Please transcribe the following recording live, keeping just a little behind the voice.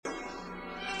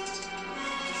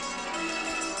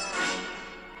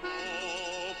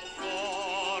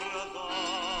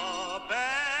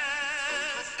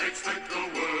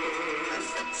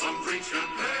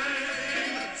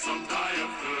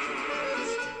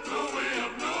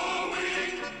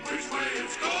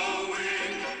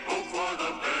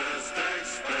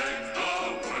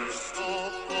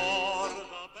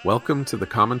Welcome to the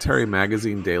Commentary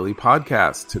Magazine Daily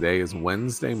Podcast. Today is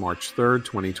Wednesday, March 3rd,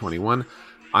 2021.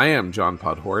 I am John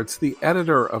Podhoretz, the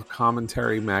editor of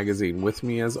Commentary Magazine. With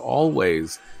me, as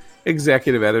always,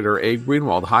 Executive Editor Abe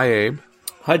Greenwald. Hi, Abe.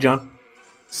 Hi, John.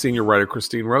 Senior Writer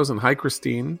Christine Rosen. Hi,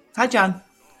 Christine. Hi, John.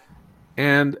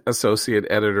 And Associate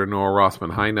Editor Noah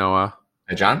Rothman. Hi, Noah.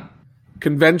 Hi, John.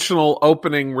 Conventional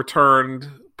opening returned.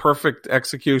 Perfect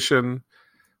execution.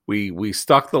 We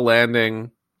stuck the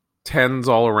landing. Tens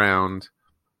all around.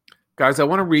 Guys, I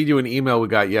want to read you an email we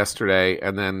got yesterday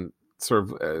and then sort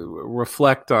of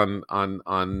reflect on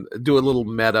do a little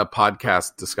meta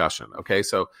podcast discussion. Okay,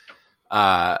 so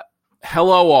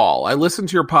hello all. I listen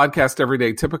to your podcast every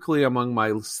day, typically first among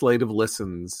my slate of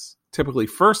listens.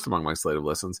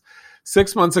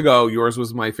 6 months ago, yours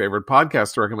was my favorite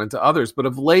podcast to recommend to others, but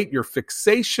of late, your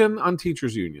fixation on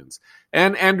teachers' unions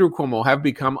and Andrew Cuomo have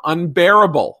become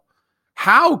unbearable.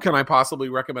 How can I possibly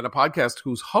recommend a podcast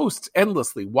whose hosts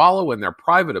endlessly wallow in their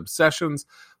private obsessions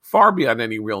far beyond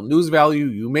any real news value?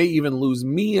 You may even lose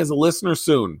me as a listener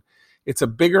soon. It's a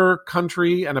bigger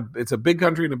country and it's a big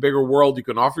country in a bigger world. You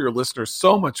can offer your listeners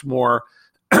so much more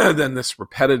than this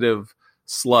repetitive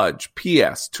sludge.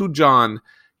 P.S. To John,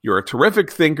 you're a terrific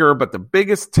thinker, but the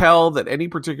biggest tell that any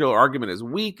particular argument is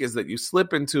weak is that you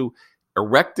slip into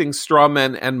erecting straw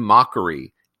men and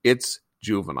mockery. It's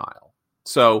juvenile.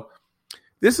 So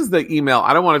this is the email.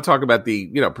 I don't want to talk about the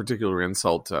particular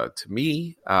insult to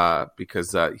me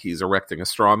because he's erecting a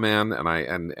straw man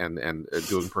and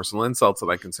doing personal insults, and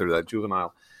I consider that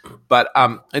juvenile. But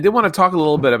I did want to talk a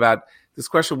little bit about this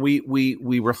question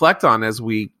we reflect on as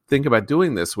we think about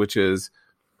doing this, which is,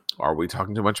 are we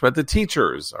talking too much about the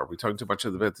teachers? Are we talking too much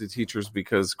about the teachers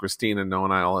because Christine and Noah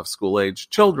and I all have school-age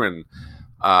children?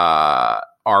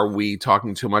 Are we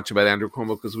talking too much about Andrew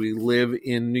Cuomo because we live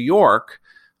in New York?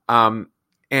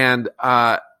 And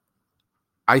I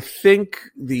think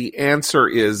the answer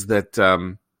is that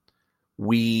to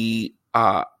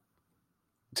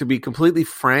be completely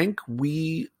frank,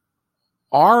 we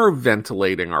are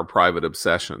ventilating our private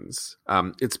obsessions.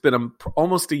 It's been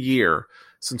almost a year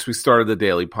since we started the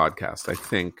daily podcast. I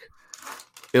think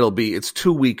it's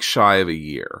 2 weeks shy of a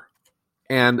year.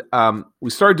 And we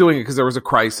started doing it because there was a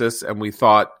crisis, and we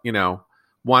thought,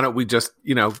 why don't we just,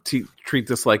 treat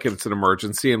this like it's an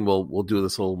emergency, and we'll do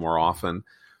this a little more often.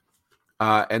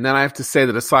 And then I have to say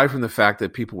that aside from the fact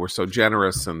that people were so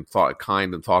generous and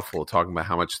kind and thoughtful, talking about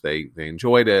how much they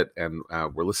enjoyed it and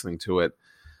were listening to it,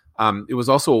 it was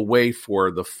also a way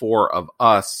for the four of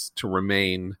us to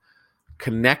remain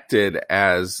connected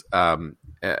as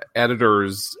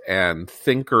editors and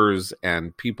thinkers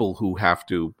and people who have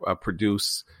to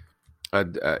produce a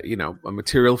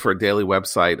material for a daily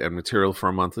website and material for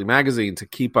a monthly magazine to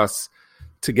keep us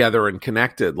together and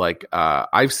connected. Like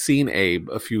I've seen Abe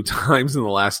a few times in the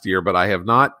last year, but I have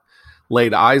not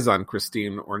laid eyes on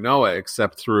Christine or Noah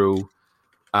except through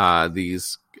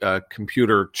these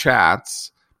computer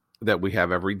chats that we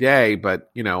have every day.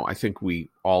 But, I think we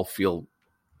all feel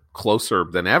closer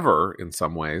than ever in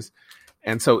some ways.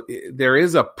 And so there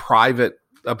is a private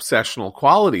obsessional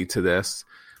quality to this.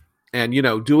 And,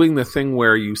 doing the thing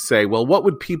where you say, well, what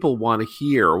would people want to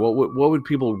hear? What would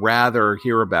people rather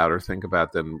hear about or think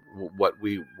about than what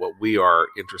we are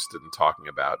interested in talking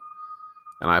about?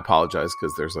 And I apologize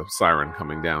because there's a siren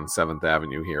coming down 7th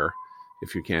Avenue here,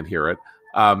 if you can't hear it.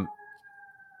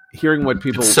 Hearing what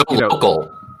people... It's so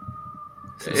local.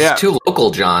 It's too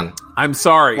local, John. I'm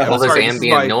sorry. All this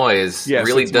ambient noise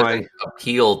really doesn't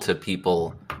appeal to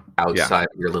people outside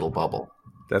of your little bubble.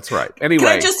 That's right. Anyway,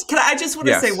 I just want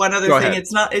to say one other thing.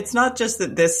 It's not just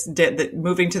that that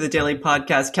moving to the daily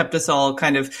podcast kept us all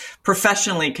kind of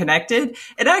professionally connected.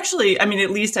 It actually, at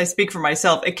least I speak for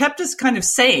myself, it kept us kind of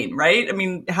sane, right?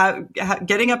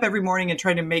 Getting up every morning and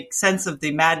trying to make sense of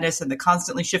the madness and the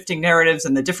constantly shifting narratives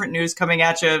and the different news coming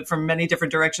at you from many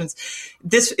different directions.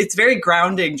 It's very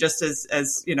grounding, just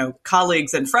as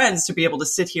colleagues and friends, to be able to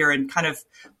sit here and kind of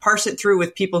parse it through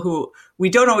with people who we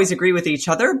don't always agree with each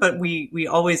other, but we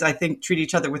always, I think, treat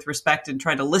each other with respect and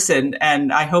try to listen.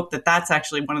 And I hope that that's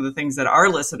actually one of the things that our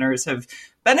listeners have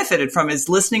benefited from, is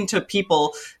listening to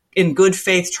people in good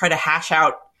faith try to hash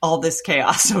out all this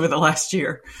chaos over the last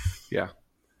year. Yeah.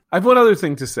 I have one other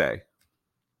thing to say.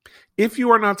 If you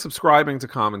are not subscribing to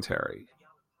Commentary,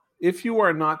 if you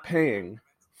are not paying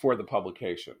for the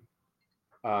publication,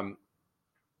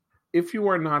 if you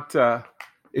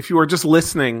are just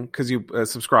listening because you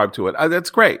subscribe to it, that's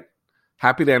great.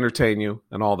 Happy to entertain you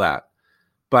and all that.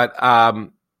 But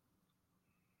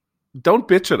don't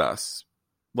bitch at us.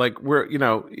 Like, we're,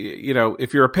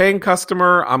 if you're a paying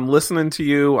customer, I'm listening to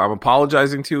you. I'm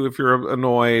apologizing to you if you're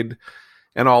annoyed.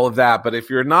 and all of that. But if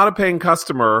you're not a paying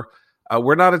customer,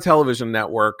 we're not a television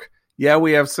network. Yeah,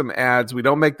 we have some ads. We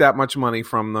don't make that much money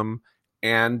from them.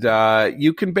 And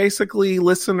you can basically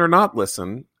listen or not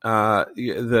listen.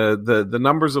 The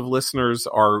numbers of listeners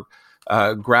are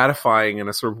gratifying in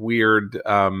a sort of weird,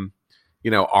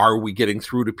 are we getting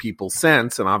through to people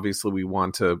sense? And obviously we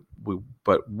want to,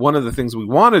 but one of the things we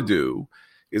want to do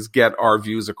is get our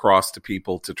views across to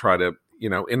people to try to,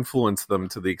 influence them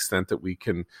to the extent that we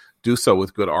can do so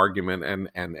with good argument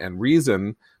and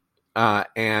reason.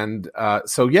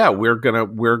 So we're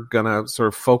gonna sort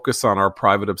of focus on our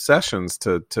private obsessions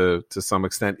to some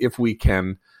extent if we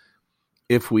can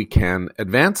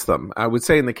advance them. I would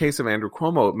say in the case of Andrew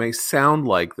Cuomo, it may sound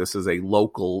like this is a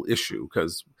local issue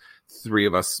because three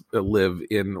of us live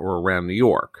in or around New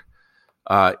York.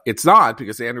 It's not,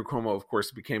 because Andrew Cuomo, of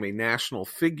course, became a national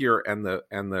figure and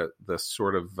the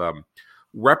sort of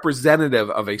representative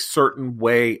of a certain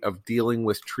way of dealing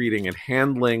with, treating, and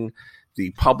handling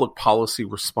the public policy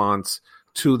response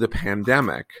to the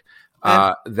pandemic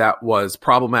that was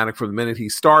problematic from the minute he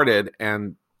started.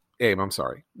 And Abe, I'm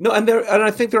sorry. No, and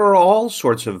I think there are all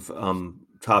sorts of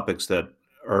topics that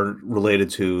are related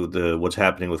to what's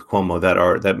happening with Cuomo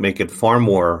that make it far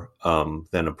more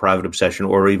than a private obsession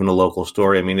or even a local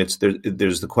story. I mean,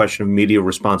 there's the question of media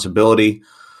responsibility,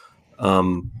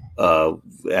 how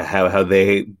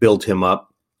they built him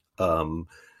up,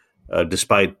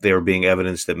 despite there being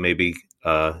evidence that maybe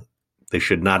they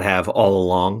should not have all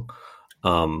along.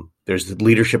 There's the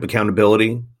leadership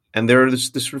accountability, and there are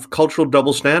this sort of cultural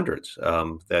double standards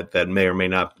that may or may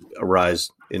not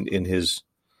arise in his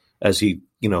as he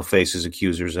faces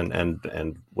accusers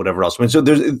and whatever else. I mean, so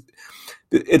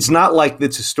it's not like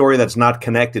it's a story that's not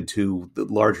connected to the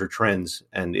larger trends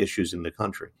and issues in the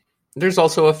country. There's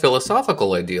also a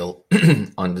philosophical ideal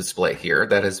on display here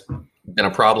that has been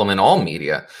a problem in all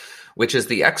media, which is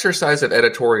the exercise of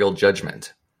editorial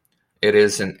judgment. It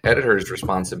is an editor's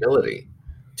responsibility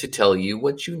to tell you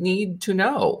what you need to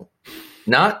know,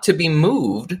 not to be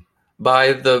moved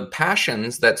by the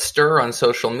passions that stir on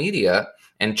social media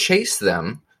and chase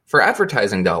them for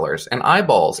advertising dollars and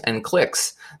eyeballs and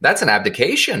clicks. That's an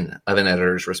abdication of an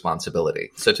editor's responsibility.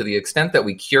 So to the extent that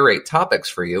we curate topics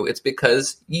for you, it's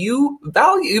because you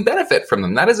benefit from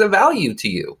them. That is a value to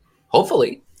you,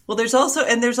 hopefully. Well, there's also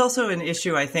an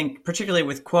issue, I think, particularly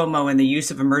with Cuomo and the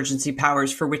use of emergency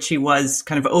powers, for which he was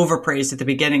kind of overpraised at the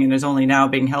beginning and is only now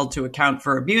being held to account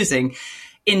for abusing.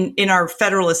 In our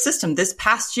federalist system, this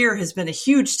past year has been a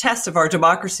huge test of our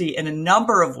democracy in a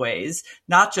number of ways,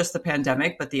 not just the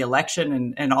pandemic, but the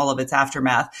election and all of its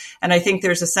aftermath. And I think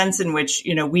there's a sense in which,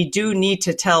 we do need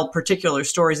to tell particular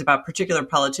stories about particular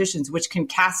politicians, which can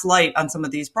cast light on some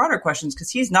of these broader questions, because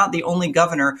he's not the only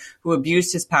governor who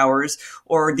abused his powers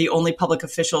or the only public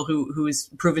official who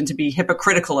is proven to be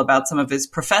hypocritical about some of his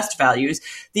professed values.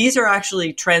 These are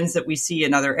actually trends that we see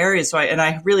in other areas. So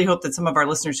I really hope that some of our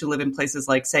listeners who live in places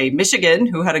like, say, Michigan,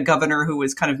 who had a governor who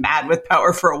was kind of mad with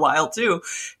power for a while too,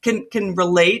 can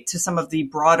relate to some of the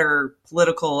broader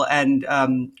political and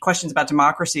questions about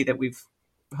democracy that we've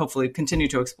hopefully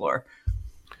continued to explore.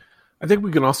 I think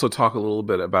we can also talk a little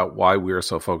bit about why we are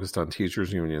so focused on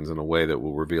teachers' unions in a way that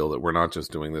will reveal that we're not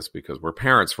just doing this because we're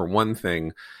parents. For one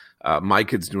thing, my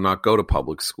kids do not go to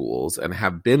public schools and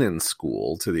have been in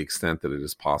school to the extent that it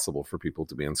is possible for people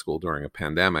to be in school during a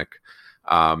pandemic.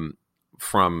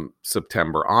 From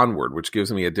September onward, which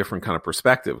gives me a different kind of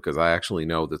perspective because I actually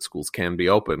know that schools can be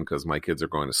open because my kids are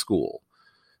going to school,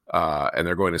 and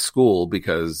they're going to school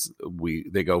because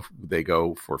they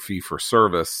go for fee for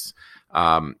service,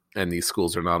 and these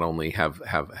schools are not only have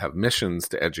missions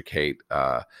to educate,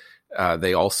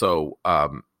 they also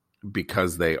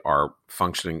because they are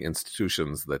functioning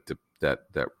institutions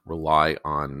that rely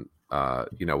on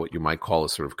what you might call a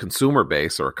sort of consumer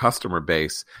base or a customer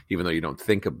base, even though you don't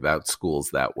think about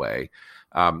schools that way.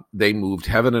 They moved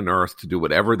heaven and earth to do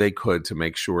whatever they could to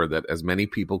make sure that as many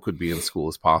people could be in school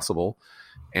as possible.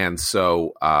 And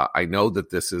so I know that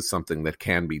this is something that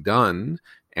can be done.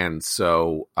 And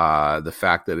so the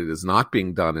fact that it is not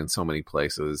being done in so many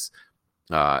places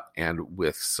and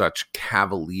with such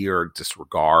cavalier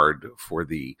disregard for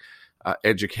the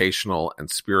educational and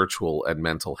spiritual and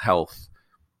mental health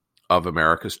of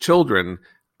America's children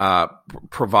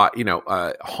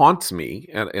haunts me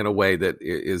in a way that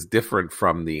is different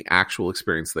from the actual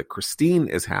experience that Christine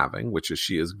is having, which is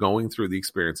she is going through the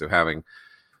experience of having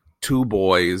two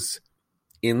boys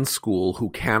in school who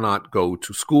cannot go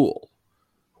to school,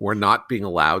 who are not being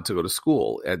allowed to go to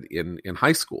school in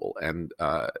high school. And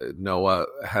Noah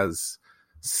has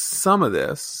some of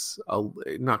this,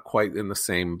 not quite in the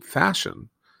same fashion.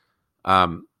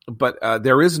 But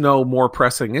there is no more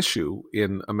pressing issue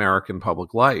in American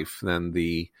public life than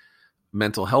the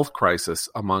mental health crisis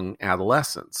among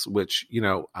adolescents, which,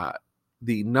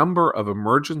 the number of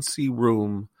emergency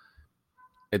room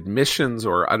admissions,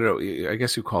 or I don't know, I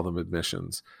guess you call them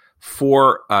admissions,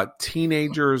 for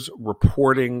teenagers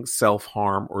reporting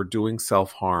self-harm or doing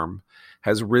self-harm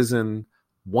has risen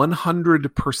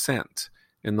 100%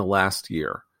 in the last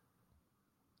year.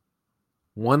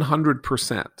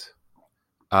 100%.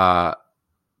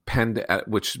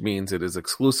 Which means it is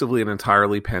exclusively and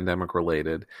entirely pandemic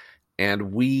related.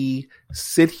 And we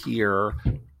sit here,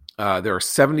 there are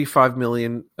 75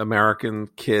 million American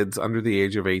kids under the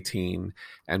age of 18,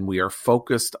 and we are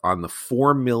focused on the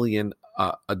 4 million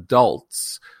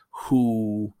adults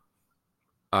who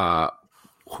are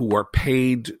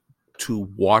paid to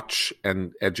watch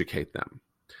and educate them.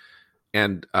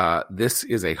 And this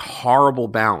is a horrible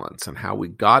balance, and how we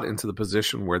got into the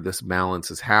position where this balance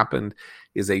has happened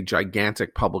is a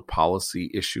gigantic public policy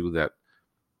issue that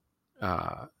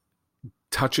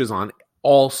touches on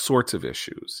all sorts of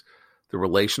issues. The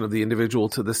relation of the individual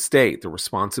to the state, the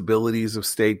responsibilities of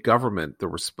state government,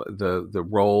 the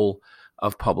role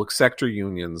of public sector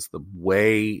unions, the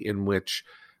way in which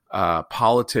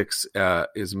politics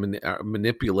is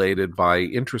manipulated by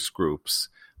interest groups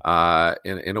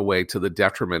in a way to the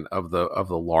detriment of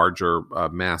the larger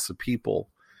mass of people,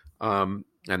 and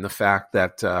the fact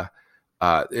that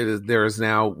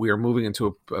we are moving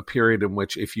into a period in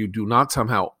which if you do not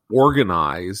somehow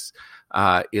organize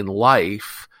in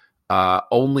life,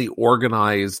 only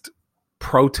organized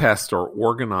protest or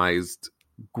organized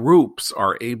groups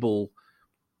are able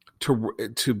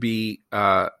to be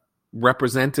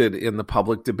represented in the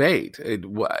public debate.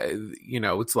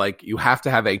 It's like you have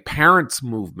to have a parents'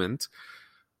 movement,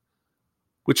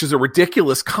 which is a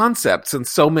ridiculous concept since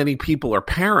so many people are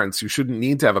parents. You shouldn't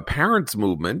need to have a parents'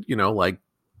 movement, like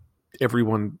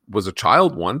everyone was a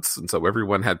child once, and so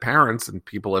everyone had parents and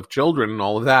people have children and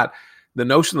all of that. The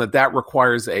notion that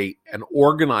requires an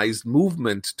organized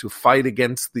movement to fight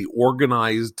against the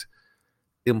organized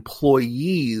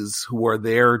employees who are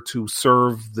there to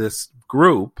serve this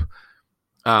group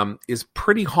is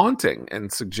pretty haunting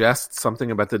and suggests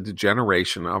something about the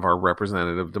degeneration of our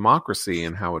representative democracy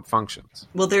and how it functions.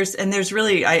 Well, there's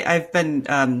really, I've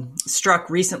been struck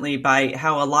recently by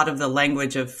how a lot of the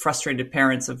language of frustrated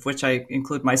parents, of which I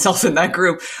include myself in that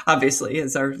group, obviously,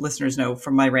 as our listeners know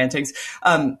from my rantings,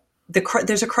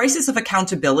 there's a crisis of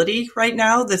accountability right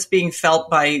now that's being felt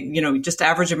by, just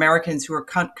average Americans who are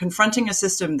confronting a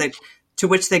system to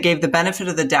which they gave the benefit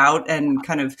of the doubt and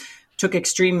kind of took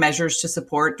extreme measures to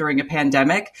support during a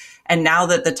pandemic. And now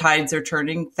that the tides are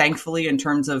turning, thankfully, in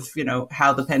terms of,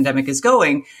 how the pandemic is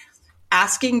going,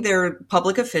 asking their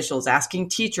public officials, asking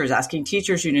teachers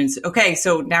unions, okay,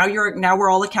 so now we're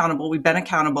all accountable. We've been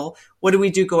accountable. What do we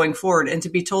do going forward? And to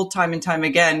be told time and time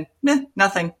again,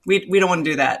 nothing. We don't want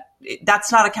to do that.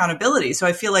 That's not accountability. So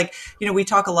I feel like, we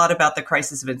talk a lot about the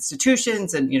crisis of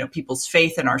institutions and, people's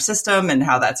faith in our system and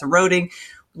how that's eroding.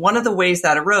 One of the ways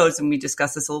that erodes, and we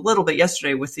discussed this a little bit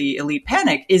yesterday with the elite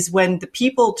panic, is when the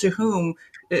people to whom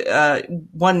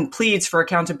one pleads for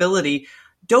accountability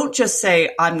don't just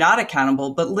say, I'm not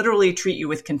accountable, but literally treat you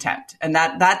with contempt. And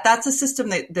that's a system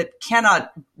that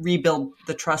cannot rebuild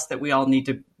the trust that we all need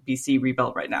to see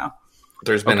rebuilt right now.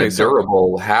 There's been a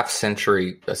durable a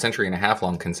century and a half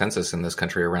long consensus in this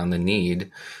country around the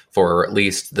need for at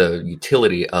least the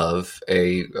utility of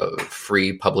a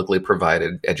free, publicly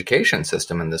provided education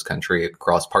system in this country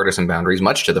across partisan boundaries,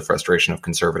 much to the frustration of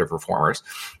conservative reformers.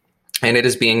 And it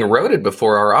is being eroded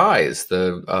before our eyes.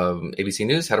 The ABC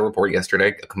News had a report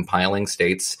yesterday compiling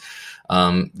states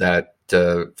that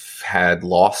had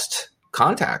lost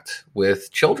contact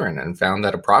with children and found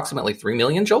that approximately 3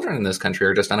 million children in this country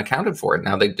are just unaccounted for.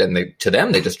 Now, to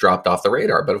them, they just dropped off the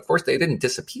radar. But of course, they didn't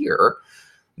disappear.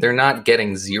 They're not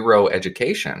getting zero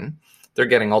education. They're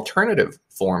getting alternative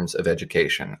forms of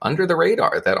education under the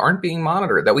radar that aren't being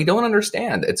monitored, that we don't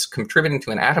understand. It's contributing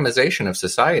to an atomization of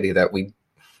society that we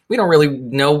don't really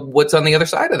know what's on the other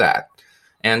side of that.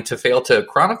 And to fail to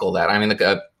chronicle that, I mean,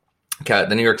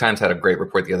 the New York Times had a great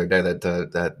report the other day that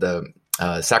the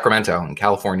Sacramento in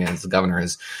California, as the governor,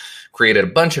 has created a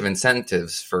bunch of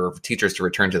incentives for teachers to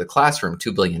return to the classroom,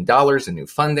 $2 billion in new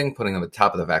funding, putting them at the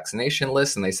top of the vaccination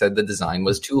list. And they said the design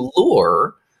was to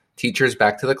lure teachers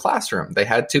back to the classroom. They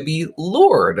had to be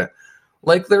lured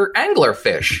like they're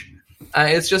anglerfish.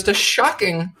 It's just a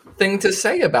shocking thing to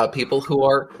say about people who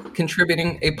are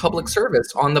contributing a public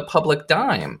service on the public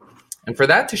dime. And for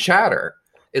that to shatter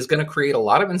is going to create a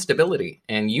lot of instability.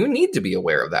 And you need to be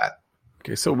aware of that.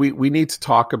 Okay, so we need to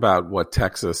talk about what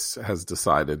Texas has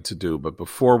decided to do. But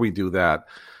before we do that,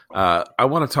 I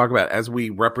want to talk about, as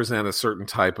we represent a certain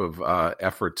type of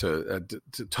effort to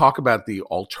talk about the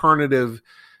alternative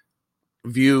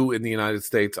view in the United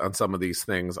States on some of these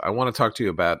things, I want to talk to you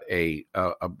about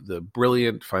the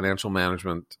brilliant financial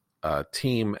management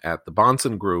team at the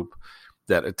Bahnsen Group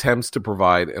that attempts to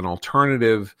provide an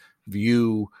alternative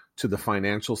view to the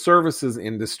financial services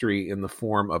industry in the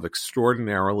form of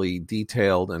extraordinarily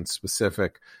detailed and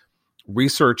specific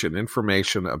research and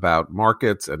information about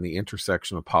markets and the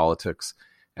intersection of politics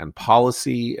and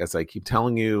policy. As I keep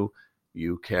telling you,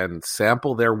 you can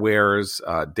sample their wares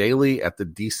daily at the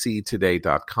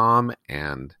dctoday.com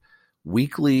and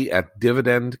weekly at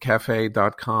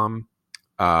dividendcafe.com.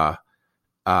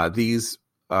 These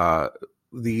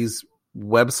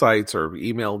websites or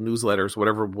email newsletters,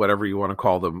 whatever you want to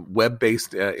call them,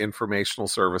 web-based informational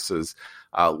services,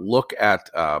 look at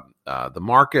the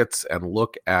markets and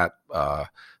look at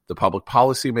the public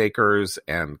policymakers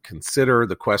and consider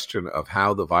the question of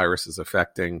how the virus is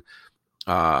affecting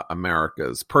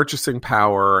America's purchasing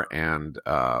power and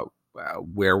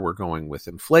where we're going with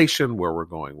inflation, where we're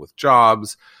going with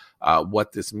jobs,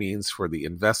 what this means for the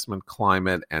investment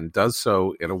climate, and does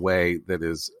so in a way that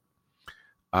is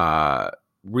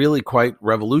really quite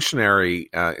revolutionary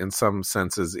in some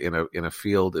senses in a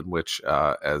field in which,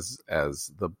 as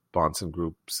the Bahnsen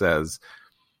Group says,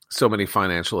 so many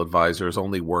financial advisors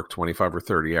only work 25 or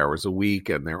 30 hours a week,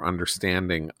 and their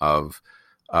understanding of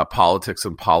politics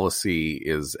and policy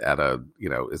is at a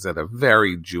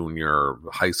very junior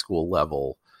high school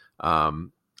level,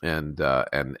 and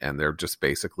they're just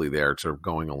basically there to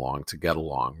going along to get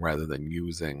along rather than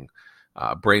using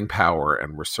brain power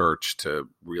and research to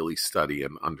really study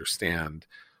and understand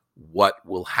what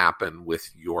will happen with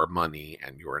your money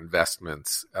and your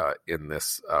investments in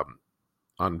this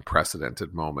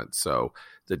unprecedented moment. So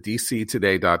the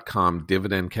dctoday.com,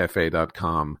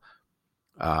 dividendcafe.com,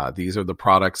 these are the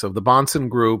products of the Bahnsen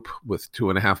Group with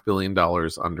 $2.5 billion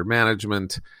under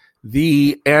management,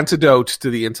 the antidote to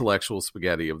the intellectual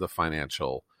spaghetti of the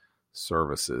financial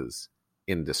services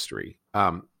industry.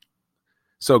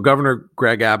 So Governor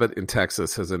Greg Abbott in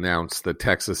Texas has announced that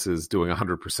Texas is doing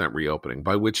 100% reopening,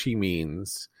 by which he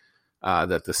means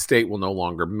that the state will no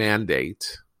longer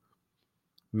mandate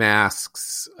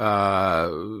masks,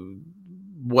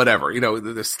 whatever.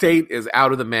 The state is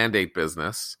out of the mandate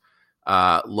business.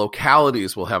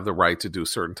 Localities will have the right to do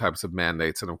certain types of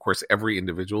mandates. And of course, every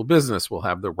individual business will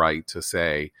have the right to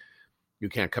say, you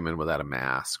can't come in without a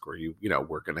mask, or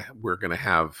we're going to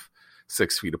have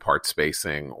 6 feet apart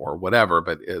spacing or whatever.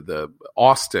 But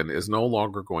Austin is no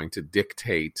longer going to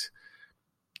dictate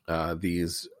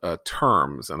these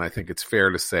terms. And I think it's fair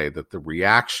to say that the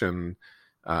reaction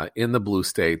in the blue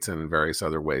states and in various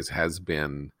other ways has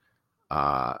been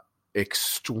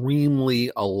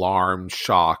extremely alarmed,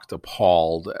 shocked,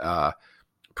 appalled,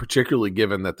 particularly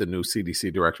given that the new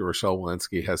CDC director, Rochelle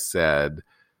Walensky, has said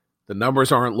the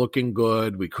numbers aren't looking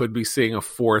good. We could be seeing a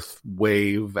fourth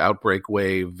wave, outbreak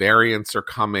wave. Variants are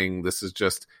coming. This is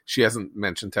just, she hasn't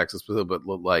mentioned Texas, but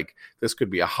like this could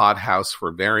be a hothouse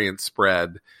for variant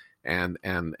spread and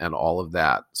all of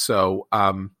that. So,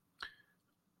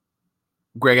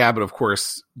 Greg Abbott, of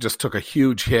course, just took a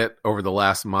huge hit over the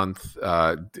last month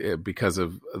because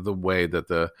of the way that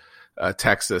the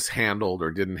Texas handled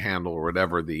or didn't handle or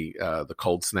whatever the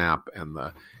cold snap and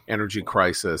the energy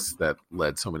crisis that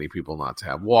led so many people not to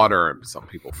have water, and some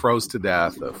people froze to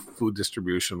death. The food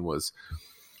distribution was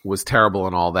terrible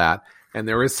and all that. And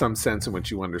there is some sense in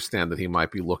which you understand that he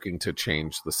might be looking to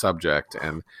change the subject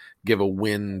and give a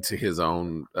win to his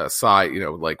own side,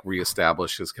 like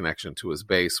reestablish his connection to his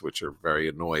base, which are very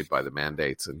annoyed by the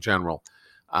mandates in general.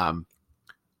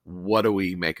 What do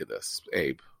we make of this,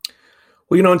 Abe?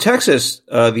 Well, in Texas,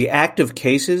 the active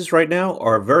cases right now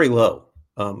are very low,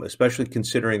 especially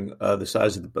considering the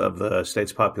size of the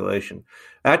state's population.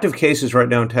 Active cases right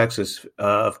now in Texas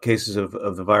of cases of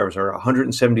the virus are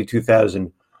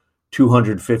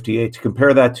 172,258. To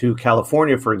compare that to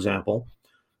California, for example,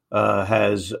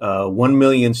 has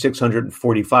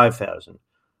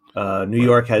 1,645,000. New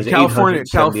York has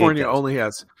California only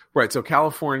has So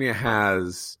California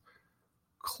has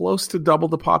close to double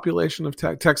the population of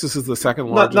Texas. Is the second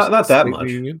largest. Not that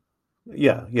much.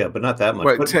 Yeah, but not that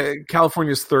much. Right,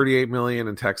 California's 38 million,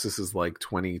 and Texas is like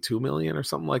 22 million or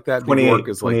something like that. New York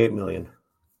is 28 million.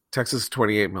 Texas is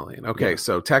 28 million. Okay, yeah.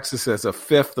 So Texas has a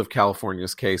fifth of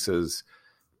California's cases.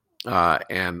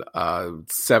 And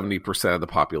 70% of the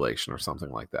population or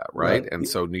something like that, right? And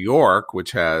so New York,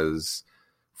 which has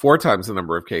 4 times the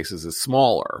number of cases, is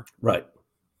smaller. Right.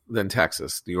 than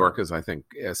Texas. New York is, I think,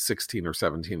 16 or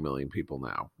 17 million people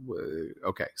now.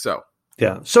 Okay, so.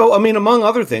 Yeah. So, I mean, among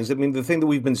other things, I mean, the thing that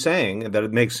we've been saying, and that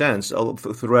it makes sense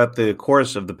throughout the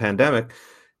course of the pandemic,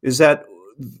 is that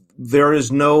there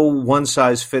is no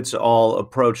one-size-fits-all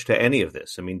approach to any of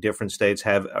this. I mean, different states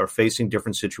are facing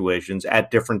different situations at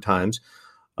different times.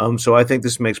 So I think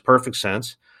this makes perfect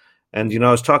sense. And,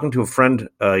 I was talking to a friend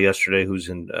yesterday who's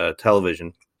in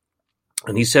television,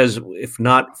 and he says if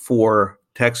not for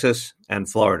Texas and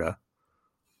Florida,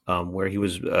 where he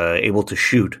was able to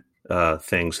shoot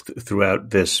things throughout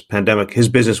this pandemic, his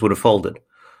business would have folded.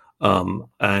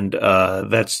 And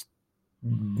that's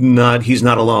he's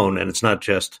not alone, and it's not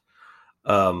just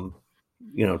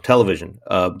television.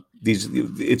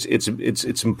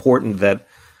 It's important that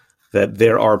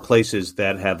there are places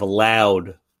that have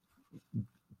allowed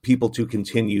people to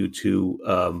continue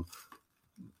to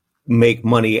make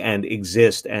money and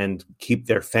exist and keep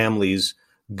their families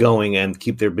going and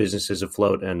keep their businesses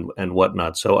afloat and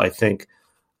whatnot. So I think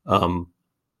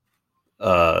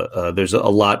there's a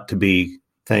lot to be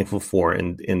thankful for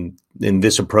in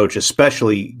this approach,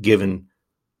 especially given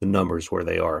the numbers where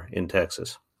they are in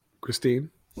Texas. Christine?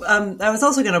 I was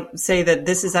also going to say that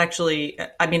this is actually,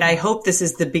 I mean, I hope this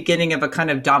is the beginning of a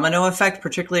kind of domino effect,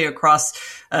 particularly across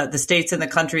the states in the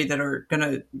country that are going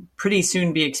to pretty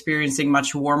soon be experiencing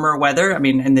much warmer weather. I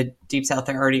mean, in the Deep South,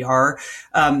 there already are.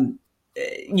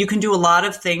 You can do a lot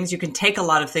of things. You can take a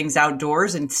lot of things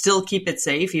outdoors and still keep it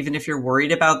safe, even if you're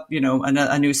worried about,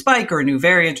 a new spike or a new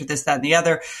variant or this, that, and the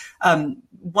other.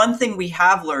 One thing we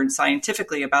have learned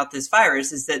scientifically about this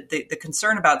virus is that the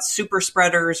concern about super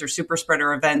spreaders or super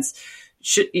spreader events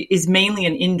is mainly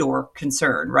an indoor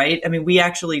concern, right? I mean, we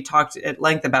actually talked at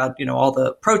length about, all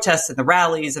the protests and the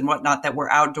rallies and whatnot that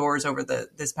were outdoors over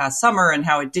this past summer and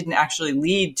how it didn't actually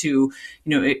lead to,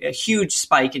 a huge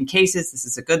spike in cases. This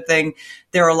is a good thing.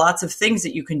 There are lots of things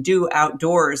that you can do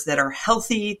outdoors that are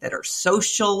healthy, that are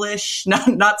social-ish,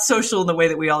 not social in the way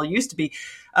that we all used to be.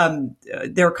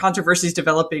 There are controversies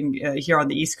developing here on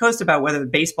the East Coast about whether the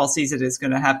baseball season is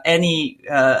going to have any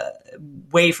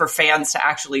way for fans to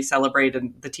actually celebrate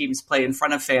and the teams play in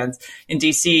front of fans. In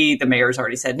DC, the mayor's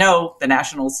already said no, the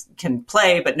Nationals can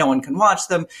play, but no one can watch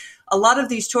them. A lot of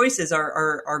these choices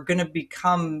are going to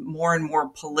become more and more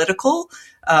political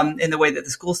in the way that the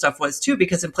school stuff was too,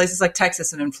 because in places like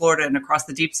Texas and in Florida and across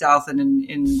the Deep South and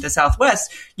in the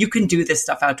Southwest, you can do this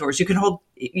stuff outdoors. You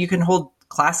can hold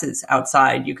classes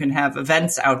outside. You can have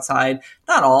events outside.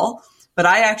 Not all, but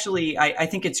I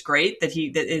think it's great that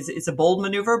it's a bold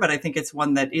maneuver, but I think it's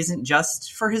one that isn't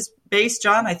just for his base,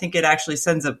 John. I think it actually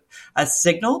sends a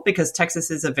signal because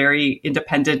Texas is a very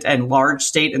independent and large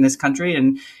state in this country.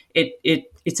 And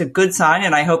it's a good sign.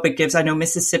 And I hope it gives, I know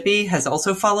Mississippi has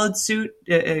also followed suit.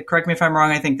 Correct me if I'm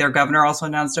wrong. I think their governor also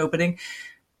announced opening.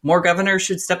 More governors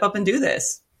should step up and do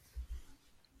this.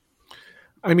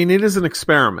 I mean, it is an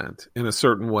experiment in a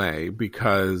certain way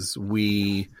because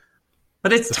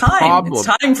But it's time. It's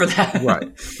time for that. Right.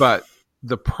 But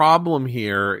the problem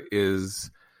here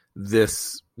is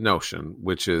this notion,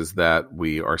 which is that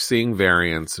we are seeing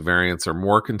variants. Variants are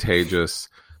more contagious.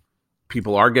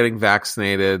 People are getting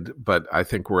vaccinated, but I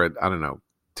think we're at,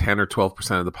 10 or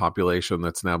 12% of the population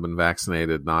that's now been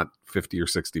vaccinated, not 50 or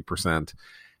 60%.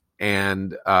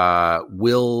 And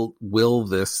will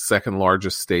this second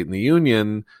largest state in the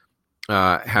union,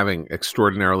 having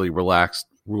extraordinarily relaxed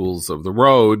rules of the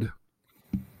road,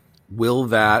 will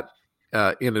that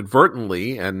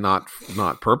inadvertently and not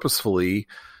purposefully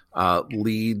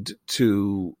lead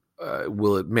to?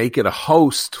 Will it make it a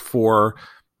host for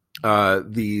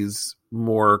these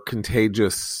more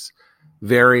contagious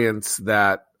variants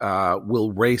that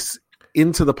will race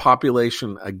into the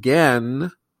population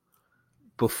again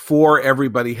before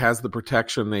everybody has the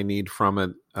protection they need from it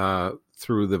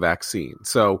through the vaccine?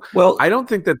 So, I don't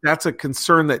think that that's a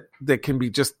concern that can be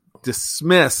just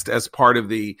dismissed as part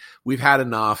of we've had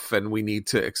enough and we need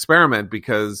to experiment,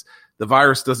 because the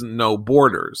virus doesn't know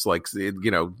borders. Like,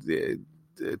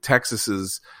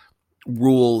 Texas's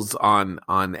rules on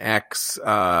X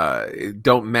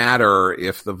don't matter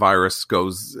if the virus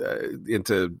goes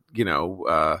into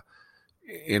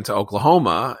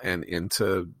Oklahoma and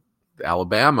into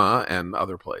Alabama and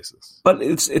other places. But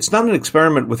it's not an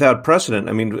experiment without precedent.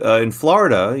 I mean, in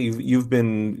Florida, you've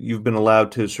been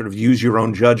allowed to sort of use your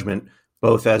own judgment,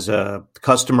 both as a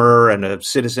customer and a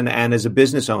citizen and as a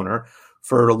business owner,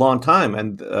 for a long time.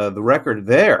 And the record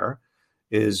there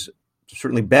is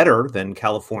certainly better than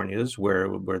California's, where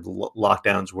the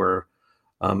lockdowns were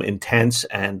intense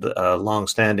and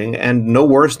longstanding, and no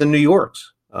worse than New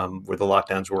York's, where the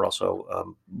lockdowns were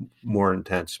also more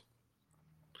intense.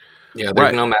 Yeah,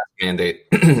 there's no mask mandate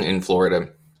in Florida,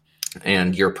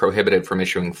 and you're prohibited from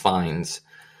issuing fines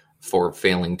for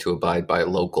failing to abide by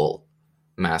local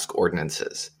mask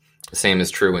ordinances. The same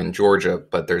is true in Georgia,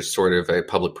 but there's sort of a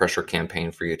public pressure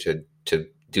campaign for you to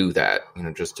do that,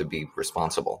 just to be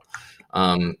responsible.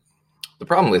 The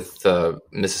problem with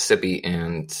Mississippi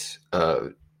and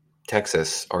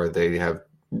Texas are they have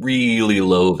really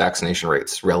low vaccination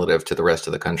rates relative to the rest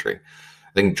of the country.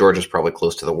 I think Georgia's probably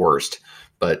close to the worst,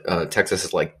 but Texas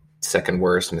is like second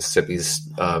worst. Mississippi's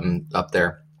up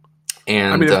there.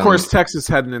 And I mean, of course, Texas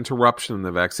had an interruption in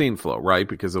the vaccine flow, right?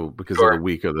 Because of the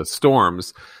week of the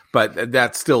storms. But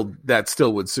that still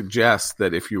would suggest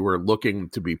that if you were looking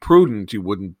to be prudent, you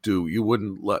wouldn't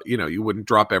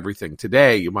drop everything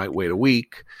today. You might wait a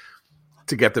week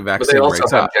to get the vaccine rates up. But they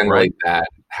also have generally bad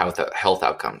health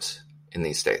outcomes in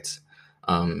these states,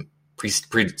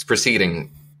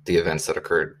 preceding the events that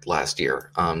occurred last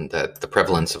year. That the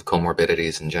prevalence of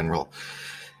comorbidities in general.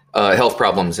 Health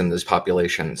problems in those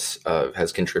populations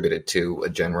has contributed to a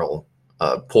general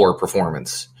poor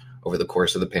performance over the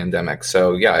course of the pandemic.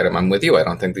 So, yeah, I'm with you. I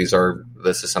don't think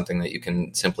this is something that you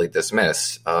can simply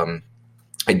dismiss.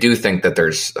 I do think that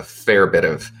there's a fair bit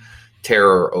of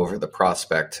terror over the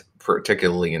prospect,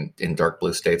 particularly in dark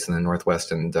blue states in the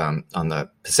Northwest and on the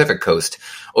Pacific coast,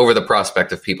 over the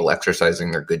prospect of people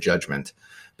exercising their good judgment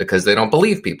because they don't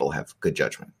believe people have good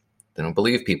judgment. They don't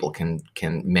believe people can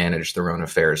manage their own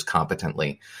affairs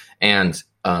competently and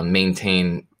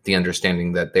maintain the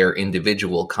understanding that their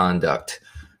individual conduct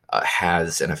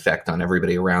has an effect on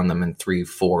everybody around them in 2,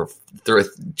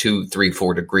 3,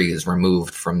 4 degrees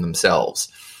removed from themselves.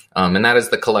 And that is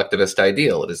the collectivist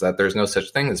ideal. It is that there's no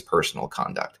such thing as personal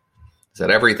conduct. It's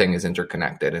that everything is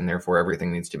interconnected and therefore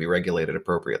everything needs to be regulated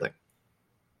appropriately.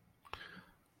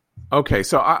 Okay,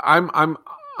 so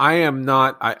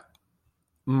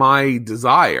my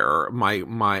desire,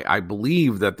 I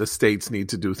believe that the states need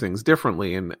to do things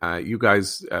differently, and you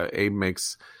guys, Abe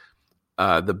makes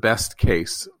the best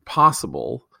case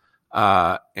possible,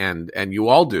 and you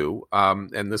all do,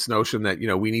 and this notion that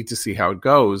we need to see how it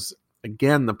goes.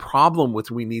 Again, the problem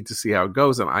with we need to see how it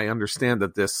goes, and I understand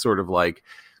that this sort of like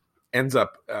ends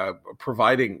up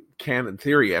can in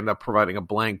theory end up providing a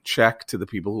blank check to the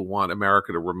people who want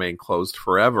America to remain closed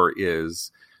forever,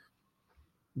 is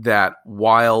that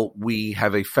while we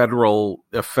have a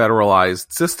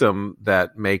federalized system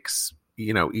that makes,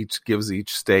 gives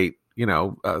each state,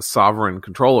 sovereign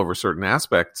control over certain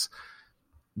aspects,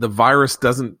 the virus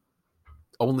doesn't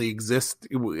only exist,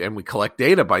 and we collect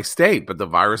data by state, but the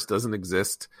virus doesn't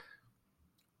exist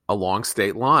along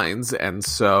state lines. And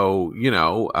so,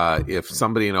 if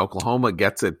somebody in Oklahoma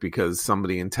gets it because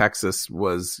somebody in Texas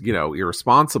was,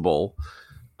 irresponsible,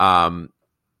 how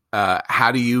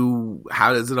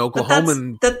does an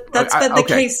Oklahoman? That's been the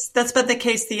case. That's been the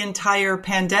case the entire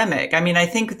pandemic. I mean, I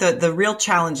think the real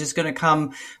challenge is going to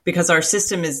come because our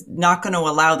system is not going to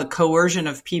allow the coercion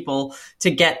of people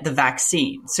to get the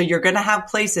vaccine. So you're going to have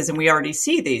places, and we already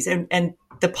see these, and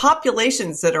the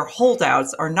populations that are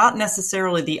holdouts are not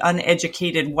necessarily the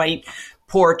uneducated white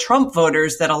poor Trump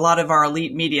voters that a lot of our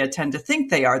elite media tend to think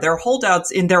they are. They're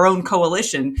holdouts in their own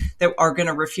coalition that are going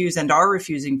to refuse and are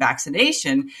refusing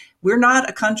vaccination. We're not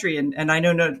a country, and I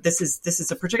know this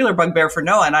is a particular bugbear for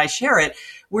Noah, and I share it.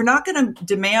 We're not going to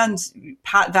demand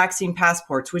vaccine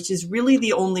passports, which is really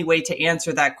the only way to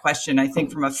answer that question, I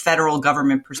think, from a federal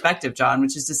government perspective, John,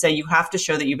 which is to say you have to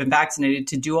show that you've been vaccinated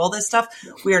to do all this stuff.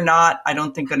 We are not, I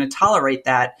don't think, going to tolerate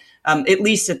that. At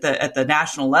least at the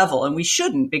national level, and we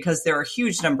shouldn't, because there are a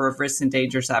huge number of risks and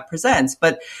dangers that presents.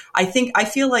 But I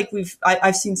feel like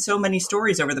I've seen so many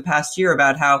stories over the past year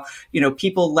about how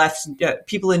people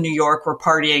in New York were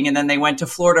partying, and then they went to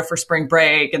Florida for spring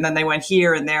break, and then they went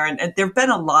here and there, and there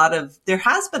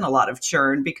has been a lot of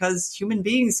churn because human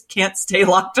beings can't stay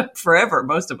locked up forever,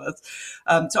 most of us.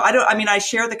 I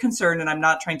share the concern, and I'm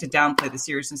not trying to downplay the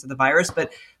seriousness of the virus,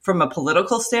 but from a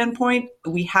political standpoint,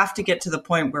 we have to get to the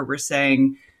point where we're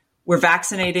saying we're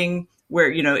vaccinating,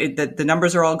 where the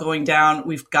numbers are all going down.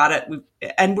 We've got it,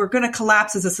 and we're going to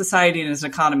collapse as a society and as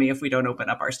an economy if we don't open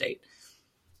up our state.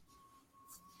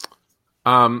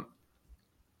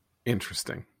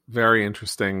 Interesting, very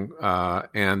interesting,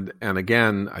 and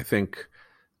again, I think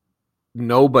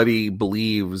nobody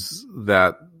believes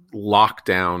that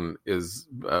lockdown is.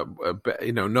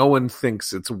 No one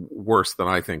thinks it's worse than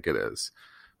I think it is.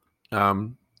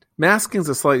 Masking is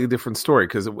a slightly different story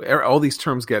because all these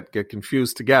terms get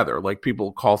confused together. Like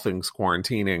people call things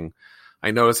quarantining. I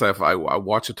notice if I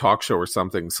watch a talk show or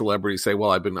something, celebrities say,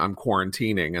 well, I'm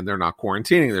quarantining, and they're not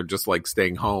quarantining. They're just like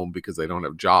staying home because they don't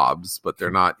have jobs, but they're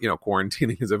not,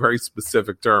 quarantining is a very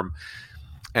specific term.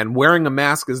 And wearing a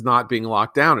mask is not being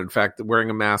locked down. In fact, wearing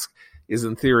a mask is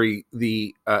in theory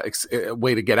the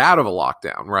way to get out of a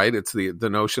lockdown, right? It's the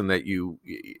notion that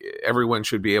everyone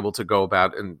should be able to go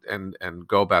about and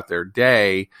go about their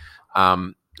day,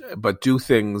 but do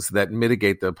things that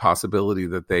mitigate the possibility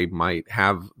that they might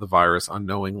have the virus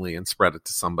unknowingly and spread it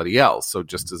to somebody else. So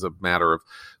just as a matter of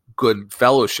good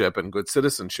fellowship and good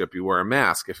citizenship, you wear a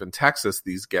mask. If in Texas,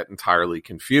 these get entirely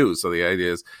confused. So the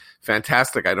idea is,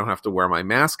 fantastic, I don't have to wear my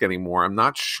mask anymore. I'm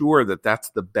not sure that that's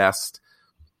the best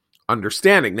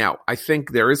understanding. Now, I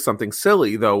think there is something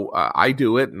silly, though. I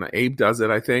do it, and Abe does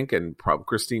it, I think, and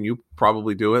Christine, you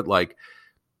probably do it. Like,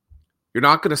 you're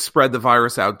not going to spread the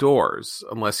virus outdoors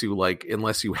unless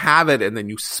you have it and then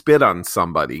you spit on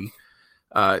somebody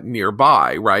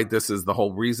nearby, right? This is the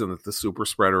whole reason that the super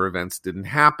spreader events didn't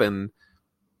happen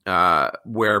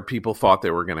where people thought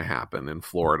they were going to happen in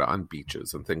Florida on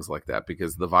beaches and things like that,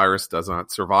 because the virus does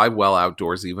not survive well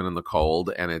outdoors, even in the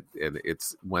cold, and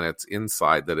it's when it's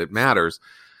inside that it matters.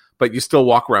 But you still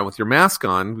walk around with your mask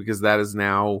on because that is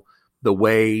now the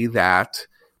way that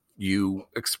you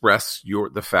express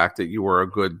the fact that you are a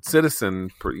good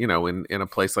citizen, in a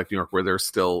place like New York where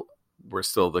still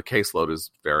the caseload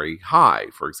is very high,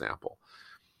 for example.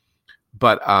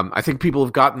 But I think people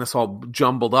have gotten this all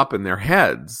jumbled up in their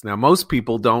heads. Now, most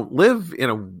people don't live in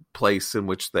a place in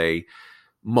which they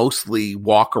mostly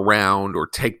walk around or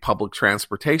take public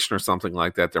transportation or something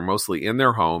like that. They're mostly in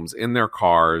their homes, in their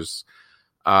cars.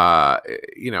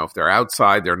 If they're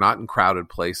outside, they're not in crowded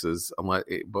places.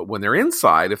 But when they're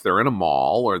inside, if they're in a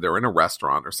mall or they're in a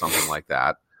restaurant or something like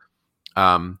that,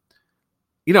 I'm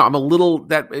a little,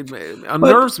 that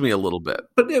unnerves me a little bit.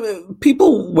 But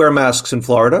people wear masks in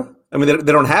Florida. I mean,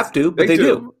 they don't have to, but they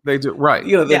do. They do, right?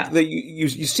 You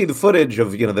see the footage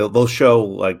of they'll show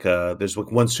like there's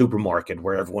like one supermarket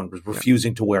where everyone was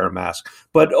refusing to wear a mask,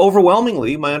 but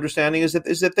overwhelmingly, my understanding is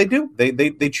that they do.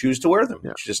 They choose to wear them.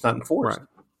 Yeah. It's just not enforced.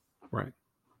 Right.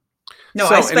 No,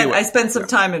 so, I spent some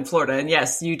time in Florida, and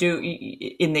yes, you do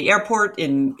in the airport,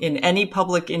 in any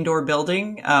public indoor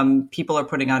building, people are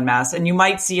putting on masks, and you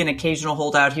might see an occasional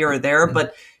holdout here or there,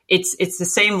 but it's the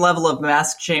same level of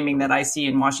mask shaming that I see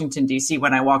in Washington, D.C.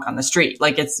 when I walk on the street.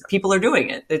 Like people are doing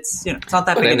it. It's it's not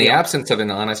that big a deal. In the absence of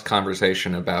an honest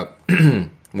conversation about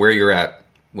where you're at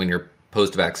when you're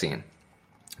post-vaccine,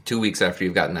 2 weeks after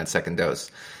you've gotten that second dose,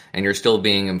 and you're still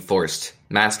being enforced,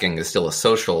 masking is still a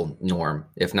social norm,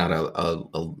 if not a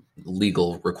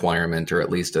legal requirement, or at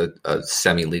least a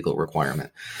semi-legal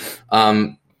requirement.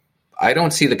 I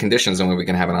don't see the conditions in which we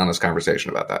can have an honest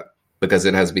conversation about that, because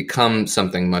it has become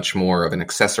something much more of an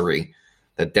accessory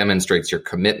that demonstrates your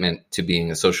commitment to being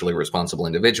a socially responsible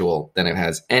individual than it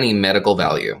has any medical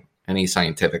value, any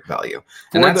scientific value.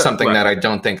 And that's something that I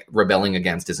don't think rebelling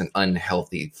against is an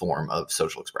unhealthy form of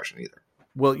social expression either.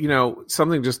 Well,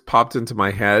 something just popped into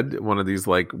my head, one of these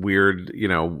like weird,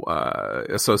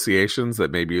 associations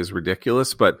that maybe is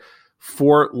ridiculous, but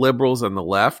for liberals on the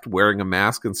left, wearing a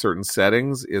mask in certain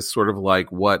settings is sort of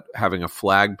like what having a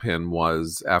flag pin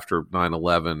was after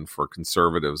 9/11 for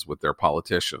conservatives with their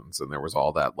politicians. And there was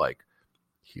all that like,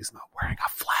 he's not wearing a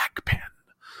flag pin.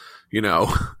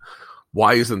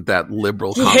 Why isn't that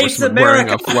liberal congressman wearing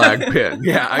a flag pin?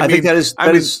 Yeah, I think that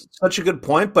is such a good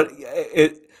point, but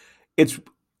it's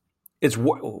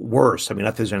worse. I mean,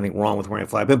 not that there's anything wrong with wearing a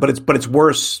flag pin, but it's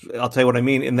worse. I'll tell you what I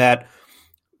mean, in that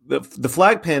the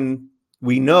flag pin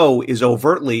we know is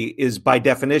by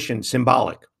definition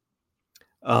symbolic.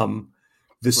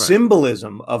 The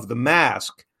symbolism of the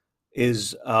mask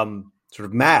is sort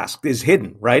of masked, is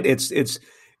hidden, right? It's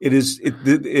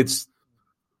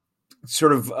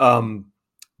sort of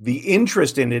the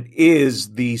interest in it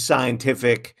is the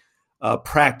scientific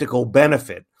practical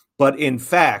benefit, but in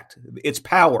fact, its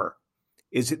power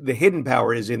is the hidden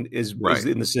power is in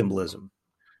the symbolism.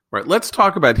 Right. Let's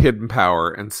talk about hidden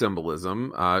power and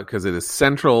symbolism because it is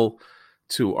central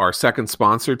to our second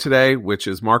sponsor today, which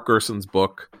is Mark Gerson's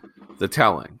book, The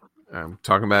Telling. I'm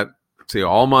talking about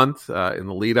all month in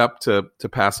the lead up to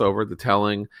Passover, The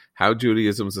Telling, How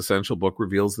Judaism's Essential Book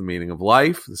Reveals the Meaning of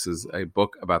Life. This is a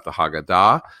book about the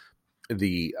Haggadah,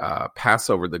 the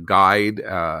Passover, the guide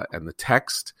and the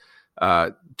text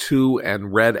to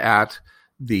and read at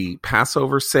the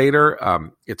Passover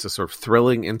Seder. It's a sort of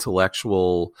thrilling,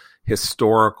 intellectual,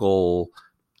 historical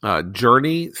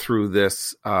journey through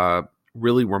this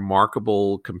really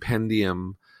remarkable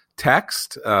compendium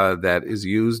text that is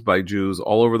used by Jews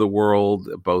all over the world,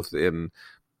 both in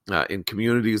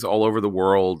communities all over the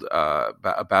world,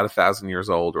 about 1,000 years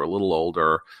old or a little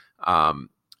older.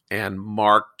 And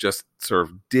Mark just sort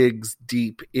of digs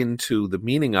deep into the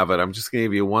meaning of it. I'm just going to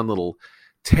give you one little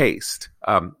taste.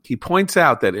 He points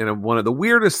out that in one of the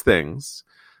weirdest things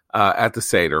at the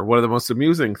Seder, one of the most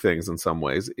amusing things in some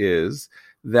ways, is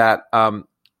that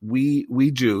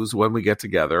we Jews, when we get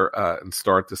together and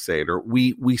start the Seder,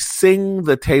 we sing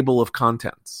the table of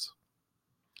contents.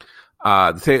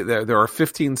 There are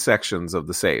 15 sections of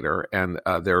the Seder, and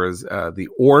there is the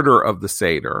order of the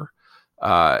Seder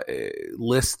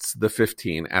lists the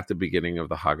 15 at the beginning of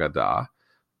the Haggadah,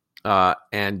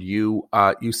 and you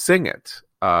sing it.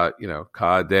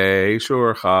 Kadesh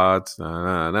Urchatz,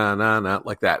 na na na na,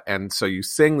 like that. And so you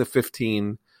sing the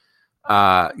 15.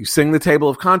 You sing the table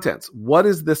of contents. What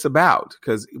is this about?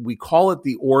 Because we call it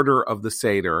the order of the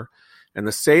Seder, and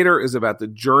the Seder is about the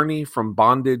journey from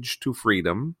bondage to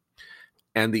freedom.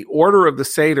 And the order of the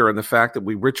Seder and the fact that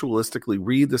we ritualistically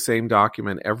read the same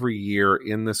document every year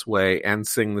in this way and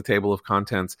sing the table of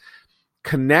contents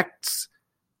connects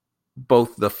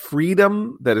both the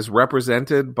freedom that is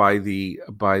represented by the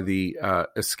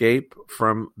escape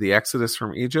from the Exodus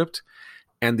from Egypt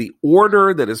and the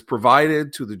order that is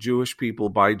provided to the Jewish people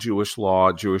by Jewish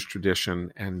law, Jewish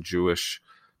tradition, and Jewish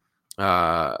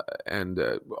the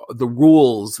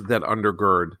rules that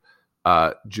undergird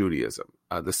Judaism.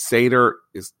 The Seder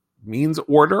means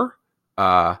order.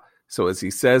 So as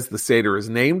he says, the Seder is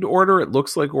named order. It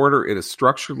looks like order. It is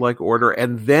structured like order.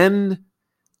 And then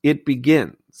it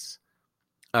begins.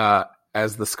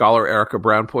 As the scholar Erica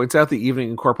Brown points out, the evening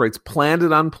incorporates planned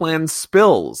and unplanned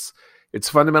spills. Its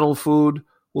fundamental food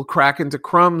will crack into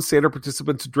crumbs. Seder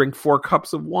participants drink 4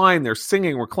 cups of wine. They're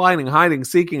singing, reclining, hiding,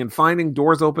 seeking, and finding,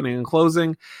 doors opening and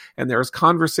closing. And there's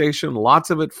conversation, lots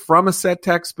of it from a set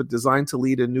text, but designed to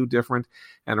lead in new, different,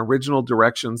 and original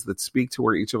directions that speak to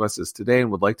where each of us is today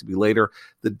and would like to be later.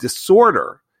 The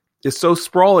disorder is so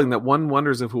sprawling that one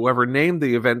wonders if whoever named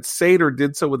the event Seder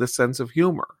did so with a sense of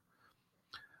humor.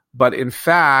 But in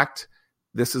fact,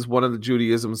 this is one of the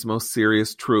Judaism's most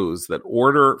serious truths, that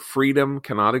order, freedom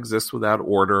cannot exist without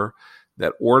order,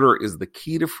 that order is the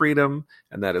key to freedom,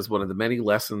 and that is one of the many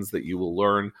lessons that you will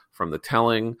learn from the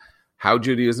telling. How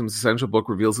Judaism's Essential Book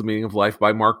Reveals the Meaning of Life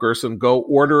by Mark Gerson. Go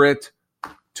order it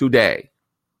today.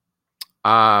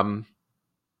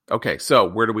 Okay, so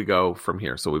where do we go from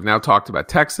here? So we've now talked about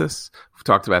Texas. We've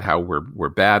talked about how we're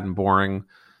bad and boring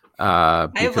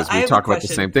because we talk about the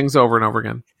same things over and over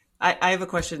again. I have a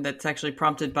question that's actually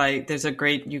prompted by, there's a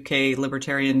great UK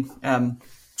libertarian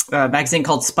magazine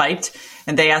called Spiked,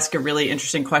 and they ask a really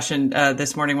interesting question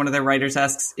this morning. One of their writers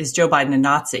asks, is Joe Biden a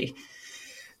Nazi?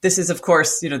 This is, of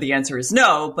course, the answer is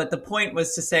no, but the point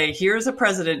was to say, here's a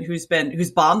president who's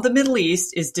bombed the Middle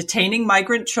East, is detaining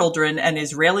migrant children, and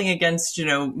is railing against,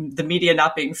 the media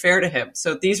not being fair to him.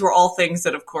 So these were all things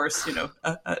that, of course,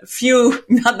 a few,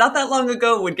 not that long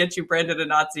ago would get you branded a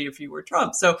Nazi if you were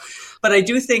Trump. So, but I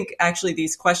do think actually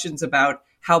these questions about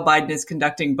how Biden is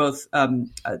conducting both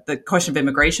the question of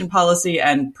immigration policy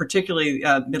and particularly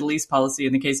Middle East policy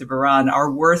in the case of Iran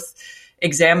are worth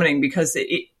examining, because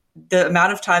the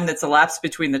amount of time that's elapsed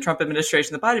between the Trump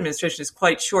administration and the Biden administration is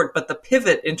quite short, but the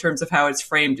pivot in terms of how it's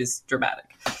framed is dramatic.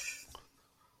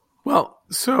 Well,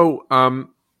 so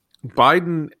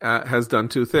Biden has done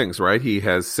 2 things, right? He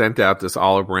has sent out this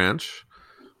olive branch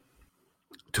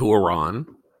to Iran,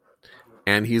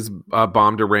 and he's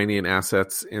bombed Iranian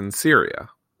assets in Syria.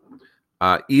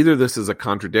 Either this is a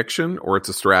contradiction, or it's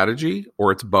a strategy,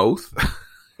 or it's both.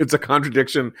 It's a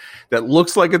contradiction that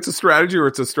looks like it's a strategy, or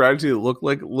it's a strategy that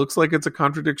looks like it's a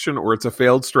contradiction, or it's a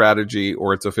failed strategy,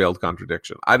 or it's a failed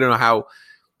contradiction. I don't know how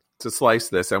to slice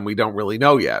this, and we don't really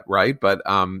know yet, right? But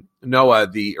Noah,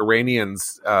 the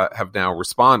Iranians have now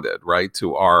responded, right,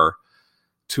 to our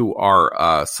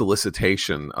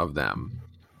solicitation of them.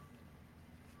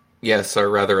 Yes, our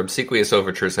rather obsequious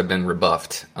overtures have been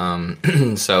rebuffed.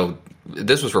 So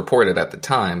this was reported at the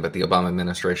time, but the Obama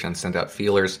administration sent out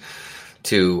feelers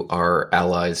to our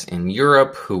allies in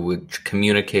Europe who would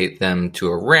communicate them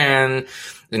to Iran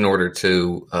in order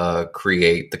to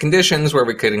create the conditions where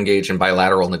we could engage in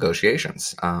bilateral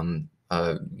negotiations,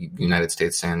 United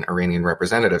States and Iranian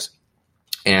representatives.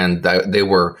 And they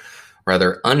were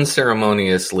rather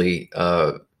unceremoniously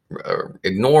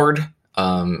ignored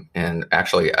and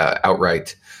actually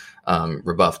outright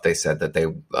rebuffed. They said that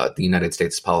the United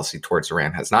States policy towards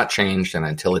Iran has not changed, and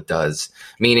until it does,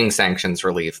 meaning sanctions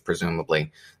relief,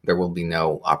 presumably, there will be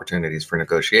no opportunities for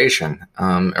negotiation.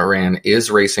 Iran is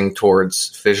racing towards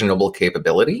fissionable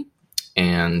capability,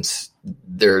 and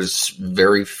there's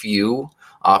very few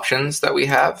options that we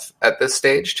have at this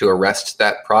stage to arrest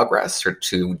that progress or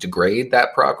to degrade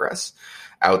that progress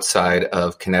outside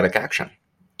of kinetic action.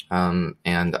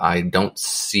 And I don't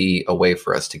see a way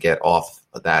for us to get off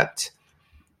that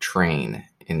train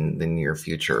in the near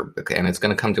future, and it's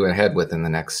going to come to a head within the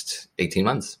next 18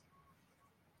 months.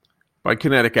 By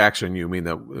kinetic action, you mean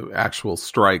the actual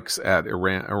strikes at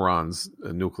Iran's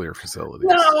nuclear facilities?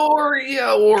 No, or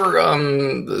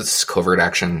this covert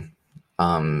action,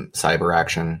 cyber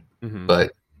action,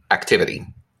 but activity.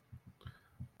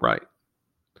 Right.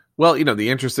 Well, the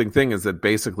interesting thing is that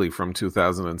basically from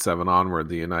 2007 onward,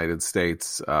 the United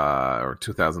States, or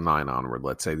 2009 onward,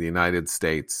 let's say, the United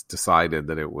States decided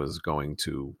that it was going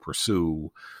to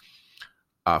pursue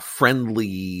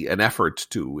an effort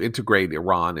to integrate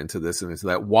Iran into this and into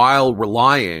that, while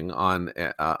relying on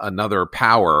another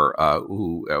power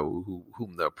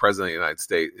whom the president of the United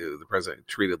States, the president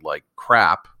treated like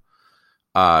crap,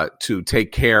 to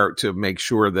take care to make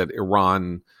sure that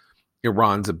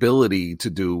Iran's ability to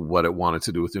do what it wanted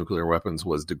to do with nuclear weapons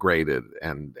was degraded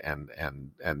and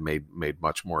made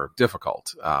much more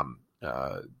difficult.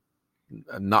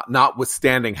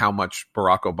 Notwithstanding how much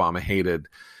Barack Obama hated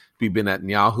Bibi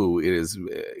Netanyahu, it is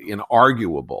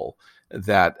inarguable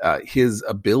that his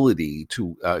ability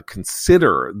to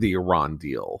consider the Iran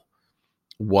deal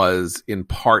was in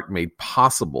part made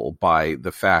possible by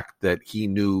the fact that he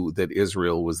knew that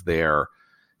Israel was there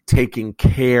taking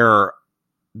care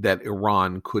that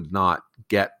Iran could not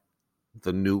get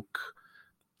the nuke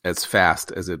as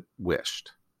fast as it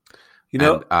wished.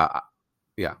 Yeah,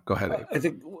 go ahead. I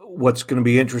think what's going to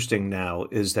be interesting now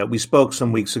is that we spoke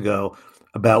some weeks ago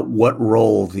about what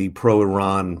role the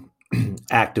pro-Iran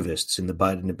activists in the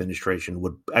Biden administration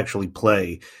would actually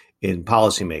play in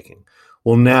policymaking.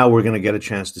 Well, now we're going to get a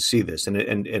chance to see this, and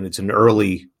it's an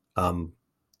early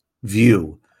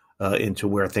view into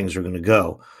where things are going to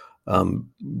go.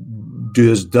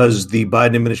 Does the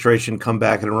Biden administration come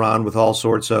back at Iran with all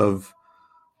sorts of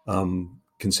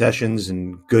concessions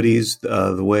and goodies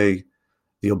the way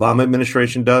the Obama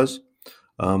administration does?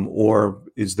 Or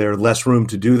is there less room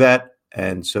to do that?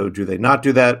 And so do they not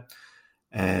do that?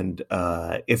 And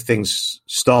if things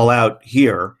stall out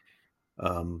here,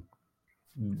 are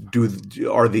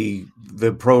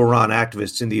the pro-Iran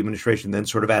activists in the administration then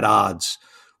sort of at odds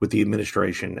with the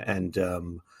administration and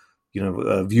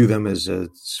view them as a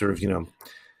sort of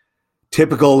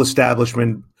typical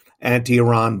establishment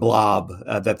anti-Iran blob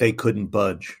that they couldn't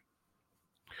budge?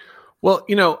 Well,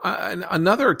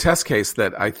 another test case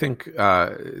that I think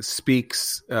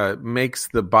makes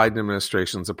the Biden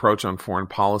administration's approach on foreign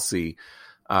policy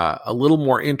a little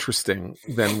more interesting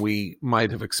than we might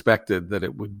have expected that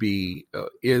it would be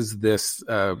is this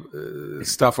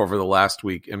stuff over the last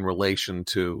week in relation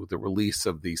to the release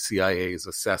of the CIA's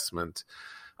assessment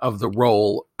of the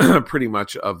role, pretty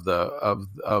much of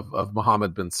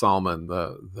Mohammed bin Salman,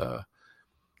 the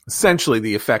essentially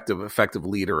the effective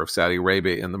leader of Saudi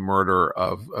Arabia in the murder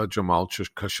of Jamal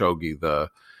Khashoggi,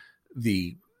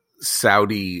 the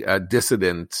Saudi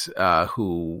dissident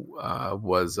who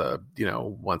was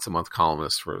once a month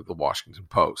columnist for the Washington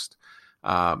Post,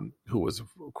 who was of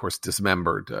course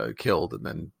dismembered, killed, and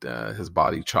then his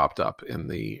body chopped up in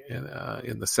the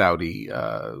Saudi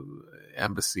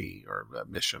embassy or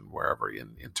mission wherever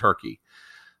in Turkey.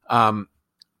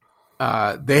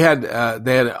 They had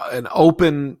an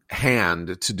open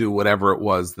hand to do whatever it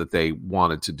was that they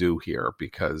wanted to do here,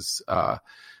 because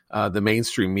the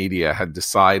mainstream media had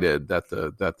decided that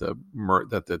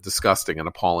the disgusting and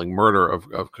appalling murder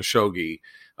of Khashoggi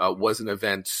was an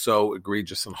event so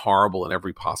egregious and horrible in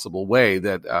every possible way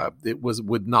that it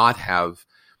would not have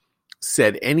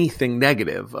said anything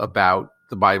negative about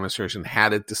the Biden administration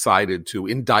had it decided to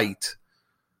indict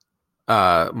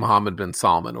Mohammed bin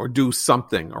Salman or do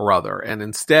something or other. And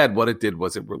instead, what it did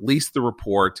was it released the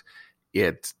report.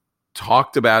 It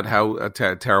talked about how a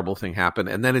terrible thing happened,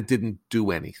 and then it didn't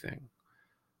do anything.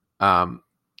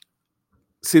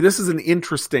 See, this is an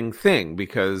interesting thing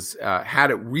because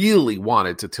had it really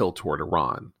wanted to tilt toward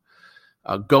Iran,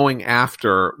 going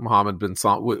after Mohammed bin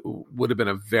Salman would have been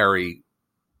a very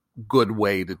good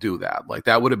way to do that. Like,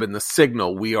 that would have been the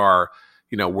signal. We are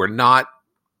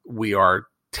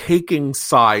taking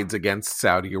sides against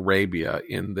Saudi Arabia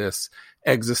in this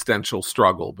existential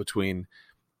struggle between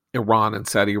Iran and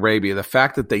Saudi Arabia. The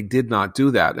fact that they did not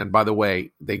do that, and by the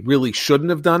way, they really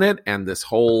shouldn't have done it. And this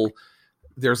whole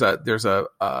there's a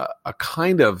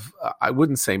kind of I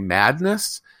wouldn't say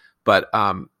madness, but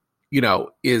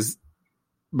is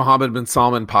Mohammed bin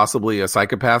Salman possibly a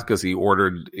psychopath because he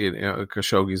ordered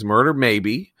Khashoggi's murder?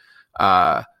 Maybe.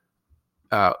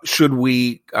 Should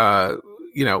we?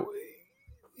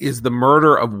 Is the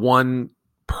murder of one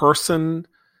person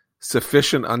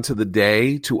sufficient unto the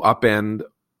day to upend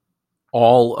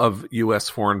all of U.S.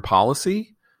 foreign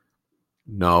policy?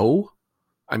 No.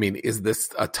 I mean, is this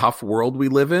a tough world we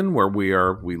live in, where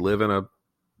we live in a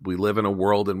live in a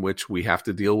world in which we have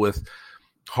to deal with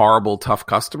horrible, tough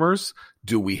customers.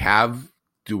 Do we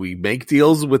make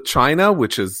deals with China,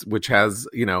 which has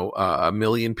a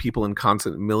million people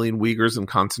million Uyghurs in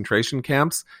concentration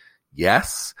camps?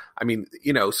 Yes. I mean,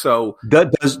 so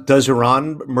does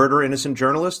Iran murder innocent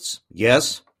journalists?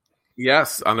 Yes.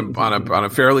 Yes, on a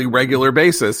fairly regular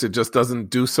basis. It just doesn't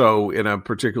do so in a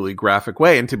particularly graphic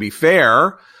way. And to be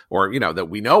fair, or that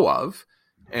we know of,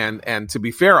 and to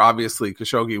be fair, obviously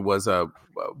Khashoggi was a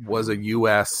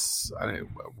U.S.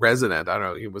 resident. I don't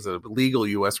know. He was a legal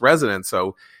U.S. resident,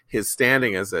 so his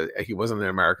standing he wasn't an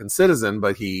American citizen,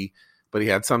 but he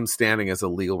had some standing as a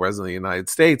legal resident of the United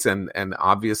States. And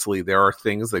obviously there are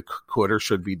things that could or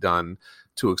should be done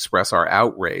to express our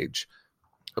outrage,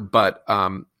 but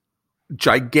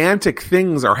gigantic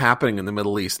things are happening in the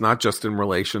Middle East, not just in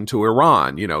relation to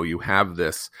Iran. You have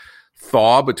this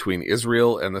thaw between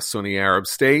Israel and the Sunni Arab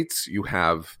states. You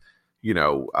have,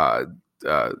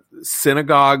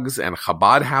 synagogues and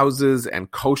Chabad houses and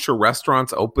kosher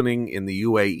restaurants opening in the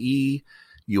UAE.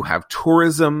 You have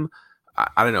tourism.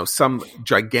 I don't know, some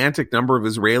gigantic number of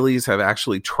Israelis have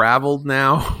actually traveled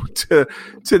now to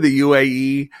the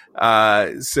UAE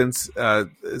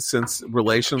since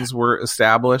relations were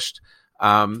established.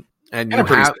 And you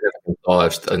have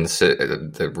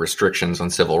the restrictions on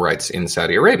civil rights in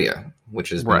Saudi Arabia, which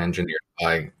has been engineered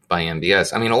by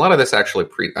MBS. I mean, a lot of this actually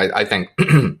I think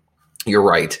you're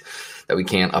right that we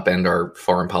can't upend our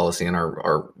foreign policy and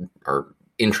our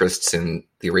interests in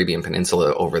the Arabian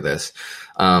Peninsula over this.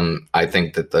 I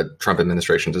think that the Trump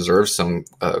administration deserves some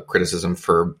criticism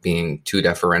for being too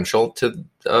deferential to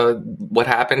what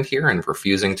happened here and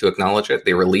refusing to acknowledge it.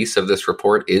 The release of this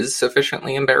report is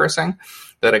sufficiently embarrassing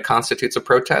that it constitutes a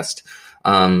protest,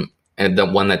 and the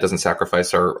one that doesn't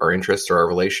sacrifice our interests or our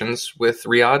relations with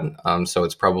Riyadh. So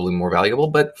it's probably more valuable.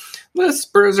 But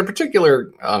there's a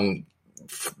particular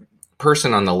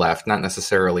person on the left, not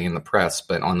necessarily in the press,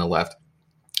 but on the left,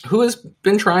 who has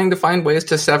been trying to find ways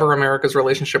to sever America's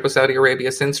relationship with Saudi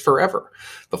Arabia since forever.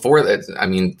 Before that, I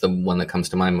mean, the one that comes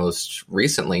to mind most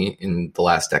recently in the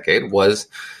last decade was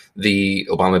the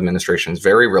Obama administration's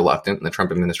very reluctant, and the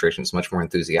Trump administration's much more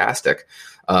enthusiastic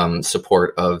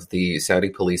support of the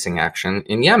Saudi policing action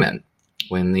in Yemen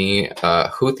when the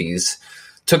Houthis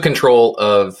took control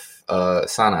of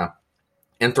Sana'a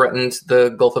and threatened the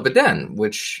Gulf of Aden,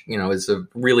 which is a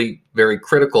really very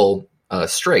critical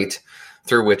strait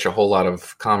through which a whole lot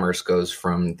of commerce goes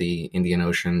from the Indian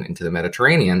Ocean into the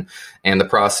Mediterranean. And the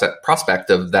prospect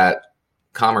of that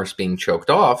commerce being choked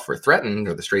off or threatened,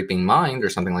 or the strait being mined or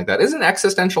something like that, is an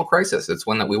existential crisis. It's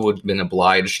one that we would have been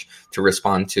obliged to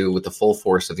respond to with the full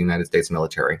force of the United States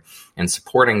military. And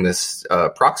supporting this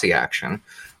proxy action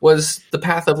was the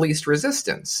path of least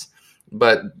resistance.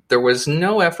 But there was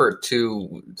no effort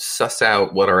to suss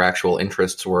out what our actual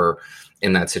interests were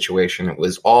in that situation. It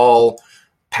was all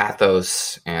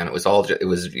pathos, and it was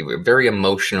very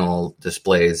emotional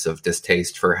displays of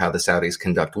distaste for how the Saudis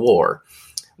conduct war,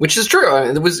 which is true. I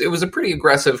mean, it was a pretty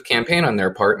aggressive campaign on their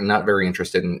part and not very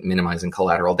interested in minimizing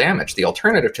collateral damage. The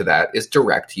alternative to that is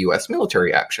direct U.S.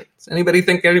 military action. Does anybody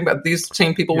think these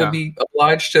same people would be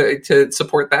obliged to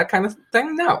support that kind of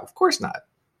thing? No, of course not.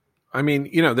 I mean,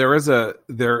 there is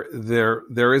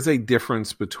a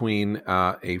difference between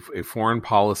a foreign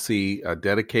policy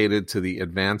dedicated to the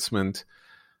advancement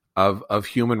of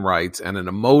human rights and an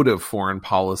emotive foreign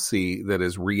policy that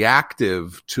is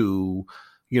reactive to,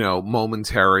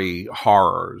 momentary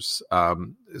horrors.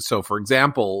 So, for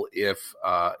example, if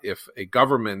a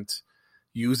government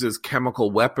uses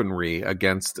chemical weaponry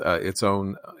against its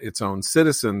own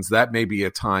citizens, that may be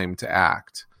a time to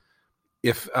act.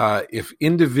 If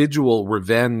individual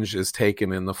revenge is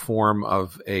taken in the form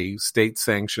of a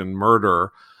state-sanctioned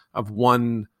murder of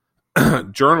one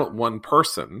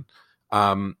person,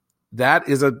 that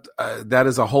is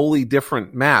a wholly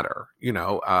different matter.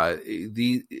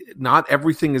 Not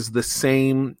everything is the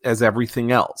same as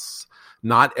everything else.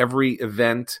 Not every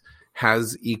event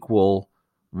has equal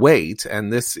weight,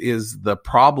 and this is the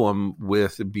problem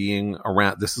with being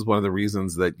around. This is one of the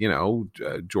reasons that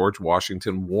George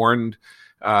Washington warned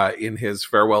in his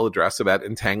farewell address about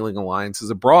entangling alliances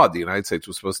abroad. The United States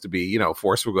was supposed to be,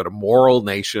 forceful, good, a moral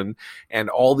nation, and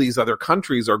all these other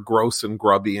countries are gross and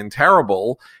grubby and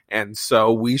terrible, and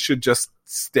so we should just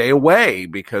stay away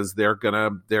because they're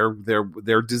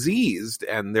diseased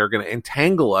and they're gonna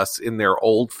entangle us in their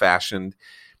old-fashioned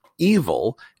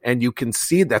evil. And you can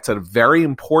see that's a very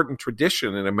important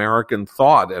tradition in American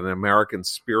thought and American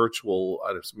spiritual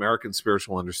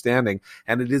understanding,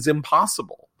 and it is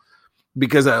impossible.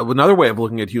 Because another way of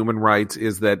looking at human rights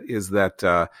is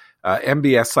that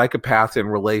MBS psychopath in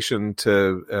relation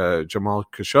to Jamal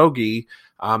Khashoggi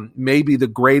may be the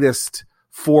greatest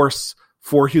force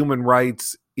for human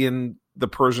rights in the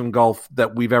Persian Gulf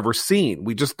that we've ever seen.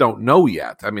 We just don't know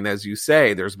yet. I mean, as you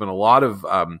say, there's been a lot of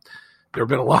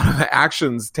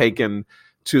actions taken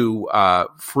to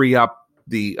free up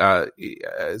the.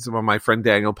 As my friend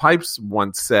Daniel Pipes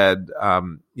once said,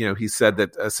 he said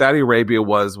that Saudi Arabia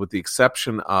was, with the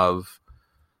exception of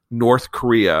North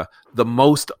Korea, the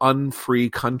most unfree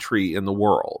country in the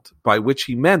world, by which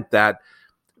he meant that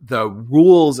the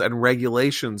rules and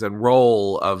regulations and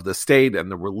role of the state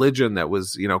and the religion that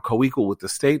was, co-equal with the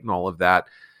state and all of that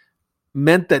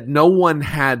meant that no one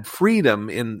had freedom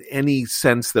in any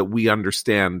sense that we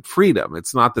understand freedom.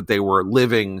 It's not that they were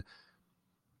living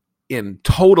in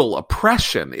total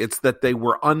oppression. It's that they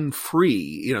were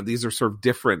unfree. These are sort of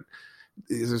different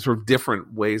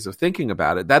ways of thinking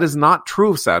about it. That is not true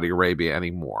of Saudi Arabia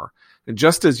anymore. And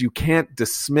just as you can't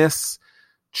dismiss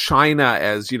China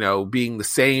as, being the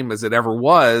same as it ever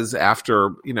was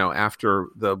after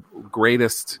the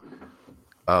greatest,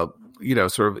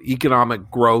 sort of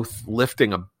economic growth,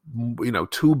 lifting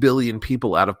 2 billion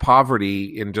people out of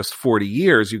poverty in just 40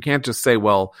 years. You can't just say,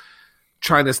 well,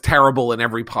 China's terrible in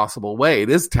every possible way. It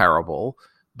is terrible,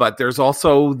 but there's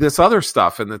also this other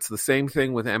stuff. And it's the same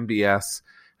thing with MBS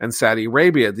and Saudi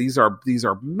Arabia. These are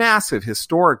massive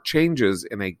historic changes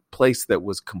in a place that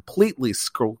was completely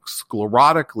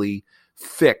sclerotically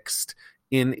fixed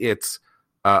in its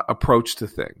approach to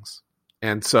things.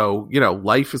 And so,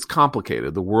 life is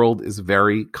complicated. The world is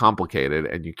very complicated,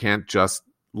 and you can't just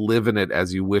live in it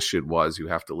as you wish it was. You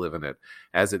have to live in it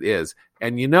as it is.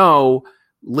 And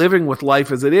living with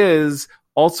life as it is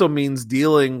also means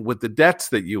dealing with the debts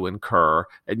that you incur.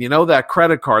 And that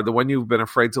credit card, the one you've been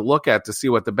afraid to look at to see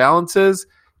what the balance is,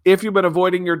 if you've been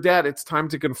avoiding your debt, it's time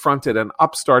to confront it, and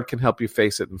Upstart can help you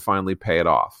face it and finally pay it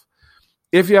off.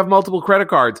 If you have multiple credit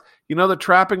cards, that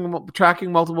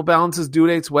tracking multiple balances, due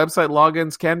dates, website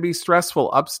logins can be stressful.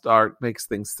 Upstart makes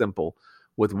things simple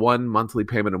with one monthly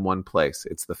payment in one place.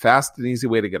 It's the fast and easy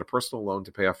way to get a personal loan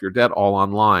to pay off your debt all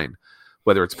online.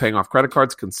 Whether it's paying off credit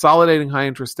cards, consolidating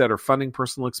high-interest debt, or funding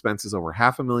personal expenses, over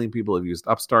 500,000 people have used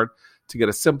Upstart to get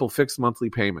a simple fixed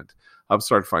monthly payment.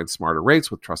 Upstart finds smarter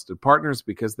rates with trusted partners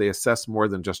because they assess more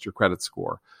than just your credit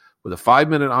score. With a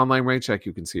 5-minute online rate check,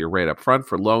 you can see your rate up front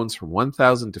for loans from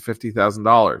 $1,000 to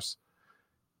 $50,000.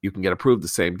 You can get approved the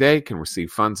same day, can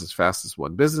receive funds as fast as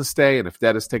one business day, and if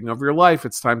debt is taking over your life,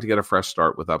 it's time to get a fresh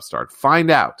start with Upstart.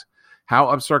 Find out how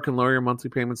Upstart can lower your monthly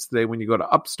payments today when you go to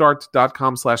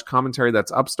upstart.com/commentary.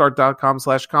 That's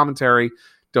upstart.com/commentary.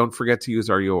 Don't forget to use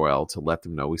our URL to let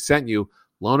them know we sent you.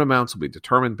 Loan amounts will be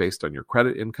determined based on your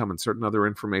credit, income, and certain other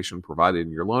information provided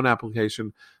in your loan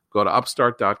application. Go to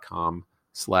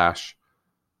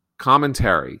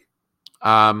upstart.com/commentary.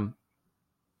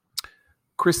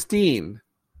 Christine,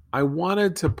 I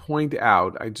wanted to point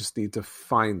out, I just need to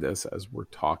find this as we're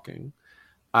talking.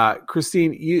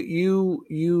 Christine,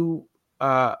 you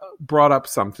brought up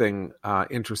something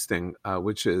interesting,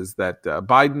 which is that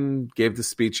Biden gave the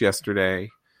speech yesterday,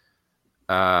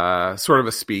 sort of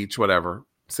a speech, whatever,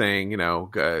 saying,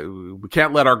 we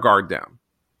can't let our guard down.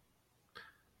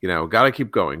 Got to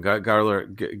keep going. Got to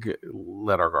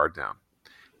let our guard down.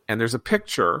 And there's a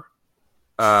picture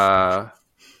of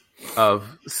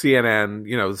CNN,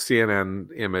 the CNN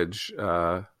image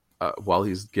while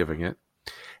he's giving it.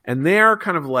 And they're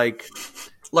kind of like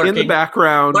lurking in the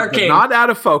background, but not out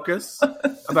of focus,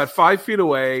 about 5 feet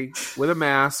away with a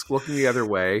mask looking the other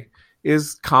way,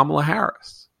 is Kamala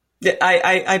Harris.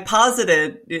 I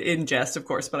posited, in jest, of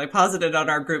course, but I posited on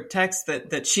our group text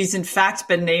that she's in fact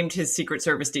been named his Secret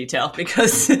Service detail,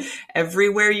 because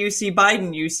everywhere you see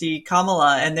Biden, you see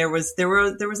Kamala. And there was a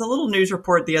little news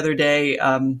report the other day.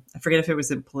 I forget if it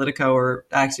was in Politico or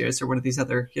Axios or one of these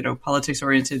other, politics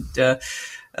oriented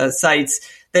sites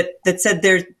that said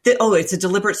it's a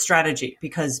deliberate strategy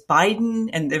because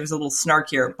Biden, and there was a little snark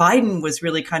here, Biden was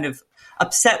really kind of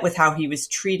upset with how he was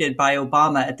treated by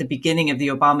Obama at the beginning of the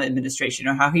Obama administration,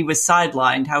 or how he was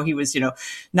sidelined, how he was,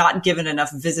 not given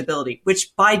enough visibility,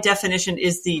 which by definition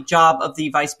is the job of the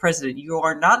vice president. You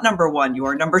are not number one. You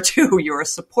are number two. You're a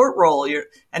support role.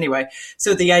 Anyway.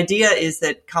 So the idea is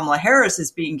that Kamala Harris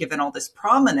is being given all this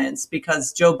prominence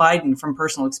because Joe Biden, from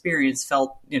personal experience,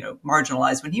 felt,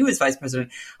 marginalized when he was vice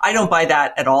president. I don't buy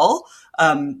that at all.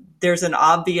 There's an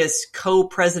obvious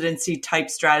co-presidency type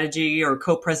strategy or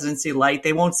co-presidency light.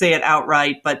 They won't say it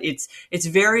outright, but it's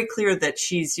very clear that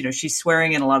she's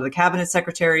swearing in a lot of the cabinet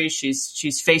secretaries.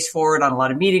 She's face forward on a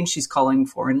lot of meetings. She's calling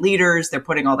foreign leaders. They're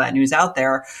putting all that news out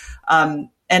there. And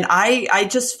And I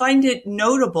just find it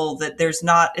notable that there's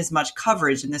not as much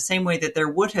coverage in the same way that there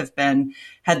would have been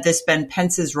had this been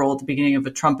Pence's role at the beginning of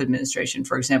a Trump administration,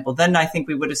 for example. Then I think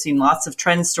we would have seen lots of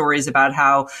trend stories about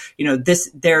how,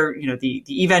 the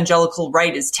evangelical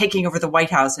right is taking over the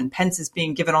White House and Pence is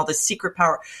being given all this secret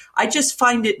power. I just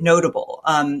find it notable.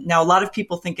 Now, a lot of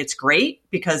people think it's great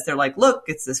because they're like, look,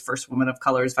 it's this first woman of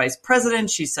color as vice president.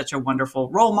 She's such a wonderful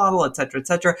role model, et cetera, et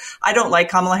cetera. I don't like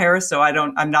Kamala Harris, so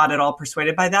I'm not at all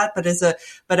persuaded by that. But as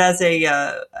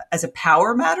a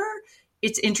power matter,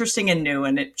 it's interesting and new,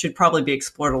 and it should probably be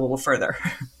explored a little further.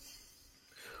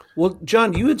 Well,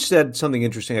 John, you had said something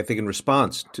interesting, I think, in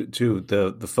response to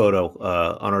the photo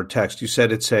on our text. You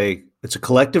said it's a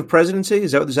collective presidency.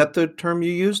 Is that the term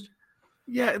you used?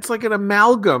 Yeah, it's like an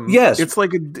amalgam. Yes, it's like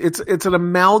it's an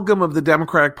amalgam of the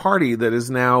Democratic Party that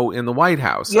is now in the White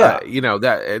House. Yeah, the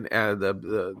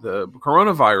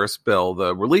coronavirus bill,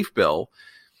 the relief bill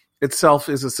itself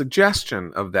is a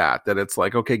suggestion of that. That it's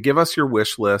like, okay, give us your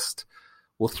wish list.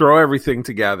 We'll throw everything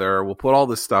together. We'll put all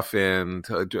this stuff in.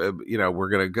 We're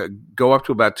going to go up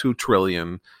to about $2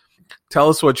 trillion. Tell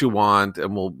us what you want,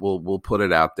 and we'll put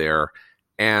it out there.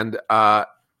 And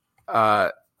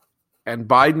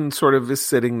Biden sort of is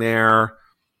sitting there,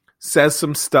 says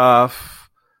some stuff.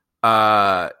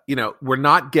 We're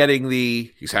not getting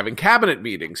he's having cabinet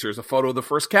meetings. Here's a photo of the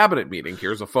first cabinet meeting.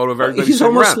 Here's a photo of everybody. He's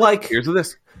almost like here's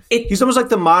this. He's almost like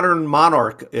the modern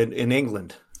monarch in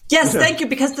England. Yes, thank you.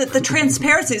 Because the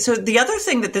transparency. So the other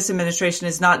thing that this administration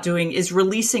is not doing is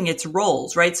releasing its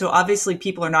roles, right? So obviously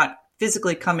people are not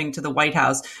physically coming to the White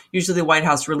House. Usually the White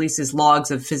House releases logs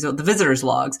of the visitors'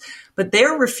 logs, but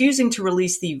they're refusing to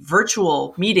release the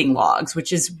virtual meeting logs,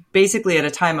 which is basically at a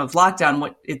time of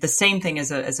lockdown, the same thing as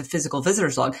a physical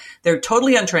visitors log. They're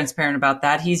totally untransparent about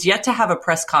that. He's yet to have a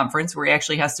press conference where he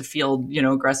actually has to field,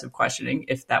 aggressive questioning,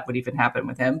 if that would even happen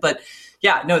with him. But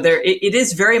yeah, no, it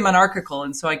is very monarchical.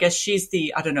 And so I guess she's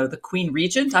the Queen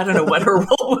Regent. I don't know what her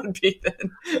role would be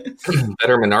then.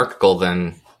 Better monarchical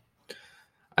than,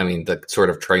 the sort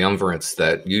of triumvirates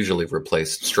that usually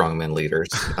replace strongman leaders.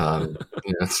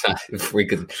 If we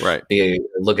could be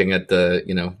looking at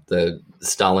the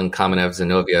Stalin, Kamenev,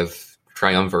 Zinoviev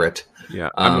triumvirate.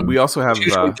 Yeah, we also have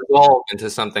evolved into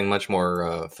something much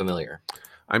more familiar.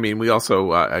 We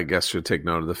also, I guess, should take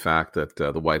note of the fact that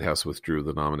the White House withdrew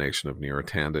the nomination of Neera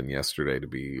Tanden yesterday to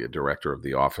be a director of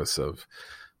the Office of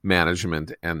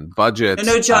Management and Budget.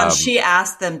 No, John, she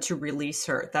asked them to release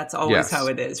her. That's always how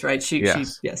it is, right? She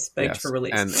begged for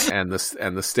release. And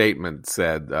the statement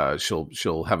said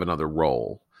she'll have another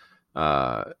role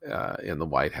in the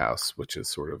White House, which is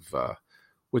sort of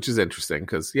which is interesting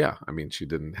because she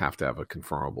didn't have to have a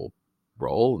confirmable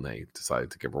role, and they decided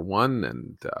to give her one,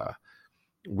 and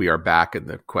we are back in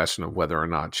the question of whether or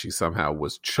not she somehow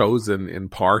was chosen in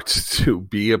part to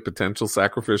be a potential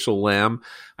sacrificial lamb.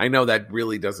 I know that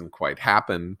really doesn't quite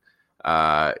happen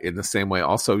in the same way.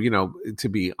 Also, to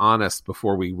be honest,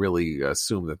 before we really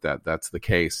assume that's the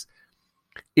case,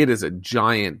 it is a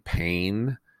giant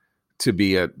pain to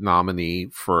be a nominee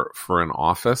for an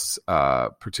office,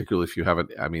 particularly if you haven't.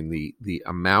 The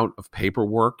amount of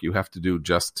paperwork you have to do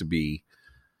just to be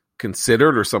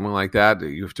considered or something like that.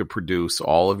 You have to produce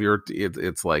all of your.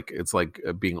 It's like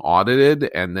being audited,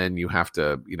 and then you have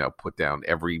to put down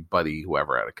everybody who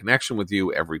ever had a connection with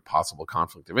you, every possible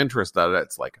conflict of interest.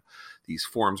 It's like these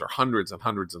forms are hundreds and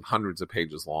hundreds and hundreds of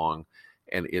pages long,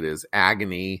 and it is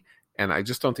agony. And I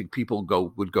just don't think people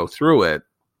would go through it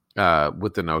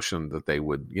with the notion that they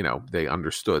would, they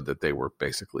understood that they were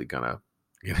basically gonna,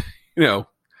 they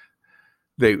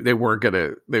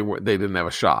didn't have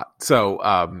a shot.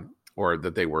 So, or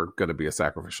that they were going to be a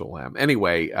sacrificial lamb.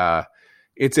 Anyway,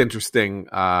 it's interesting.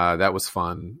 That was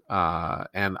fun.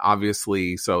 And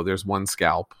obviously, so there's one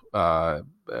scalp,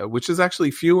 which is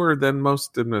actually fewer than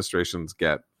most administrations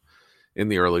get in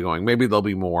the early going. Maybe there'll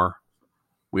be more.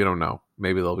 We don't know.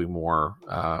 Maybe there'll be more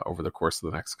over the course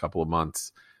of the next couple of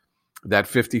months. That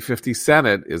 50-50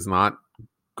 Senate is not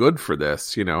good for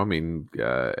this.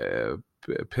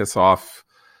 Piss off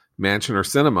Manchin or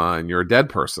Sinema and you're a dead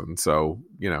person. So,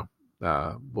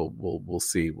 we'll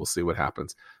see. We'll see what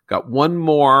happens. Got one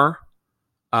more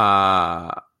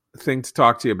thing to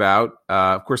talk to you about.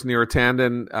 Of course, Neera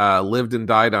Tanden lived and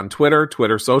died on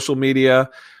Twitter social media.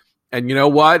 And you know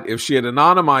what? If she had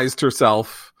anonymized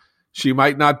herself, she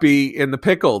might not be in the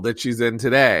pickle that she's in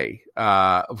today.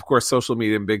 Of course, social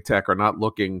media and big tech are not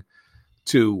looking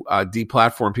to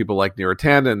deplatform people like Neera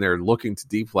Tanden. They're looking to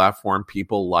deplatform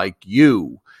people like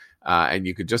you. And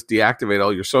you could just deactivate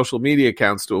all your social media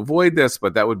accounts to avoid this,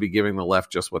 but that would be giving the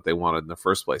left just what they wanted in the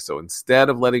first place. So instead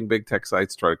of letting big tech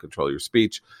sites try to control your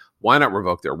speech, Why not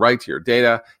revoke their right to your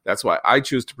data? That's why I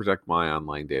choose to protect my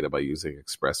online data by using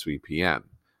ExpressVPN.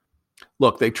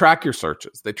 Look, they track your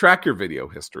searches. They track your video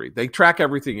history. They track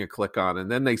everything you click on,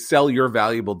 and then they sell your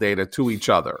valuable data to each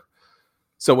other.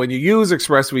 So when you use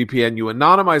ExpressVPN, you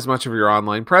anonymize much of your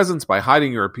online presence by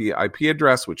hiding your IP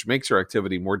address, which makes your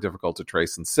activity more difficult to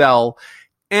trace and sell.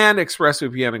 And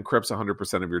ExpressVPN encrypts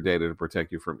 100% of your data to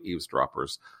protect you from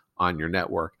eavesdroppers on your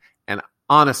network. And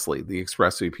honestly, the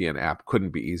ExpressVPN app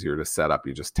couldn't be easier to set up.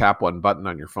 You just tap one button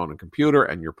on your phone and computer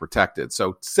and you're protected.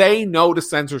 So say no to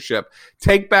censorship.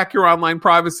 Take back your online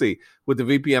privacy with the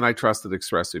VPN I trust at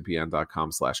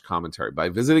expressvpn.com/commentary. By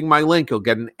visiting my link, you'll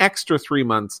get an extra 3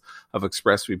 months of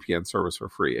ExpressVPN service for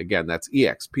free. Again, that's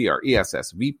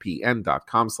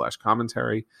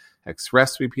expressvpn.com/commentary,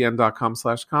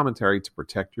 expressvpn.com/commentary to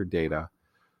protect your data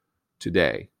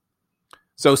today.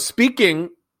 So speaking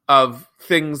of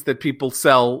things that people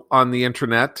sell on the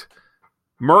internet,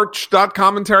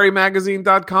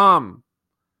 merch.commentarymagazine.com.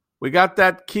 We got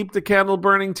that Keep the Candle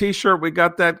Burning t-shirt. We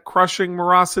got that Crushing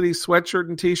Morosity sweatshirt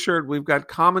and t-shirt. We've got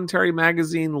Commentary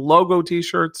Magazine logo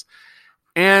t-shirts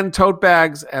and tote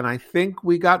bags. And I think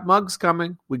we got mugs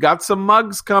coming. We got some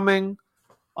mugs coming.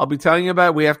 I'll be telling you about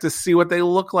it. We have to see what they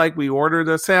look like. We ordered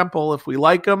a sample. If we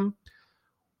like them,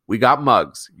 we got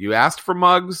mugs. You asked for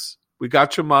mugs. We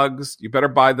got you mugs. You better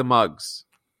buy the mugs.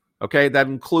 Okay? That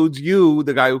includes you,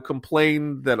 the guy who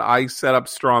complained that I set up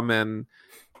straw men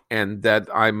and that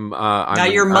now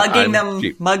you're mugging them,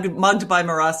 mugged by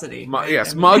Morosity. Right?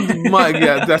 Yes, mugged.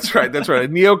 Yeah, that's right. That's right. A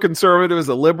neoconservative is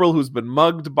a liberal who's been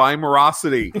mugged by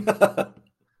Morosity.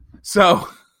 So,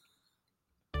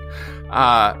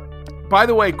 by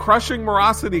the way, Crushing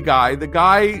Morosity guy, the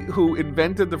guy who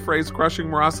invented the phrase Crushing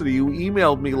Morosity, you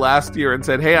emailed me last year and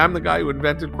said, hey, I'm the guy who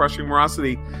invented Crushing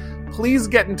Morosity. Please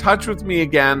get in touch with me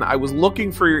again. I was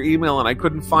looking for your email and I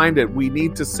couldn't find it. We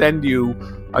need to send you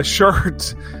a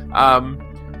shirt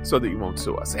so that you won't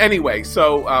sue us. Anyway,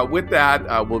 so with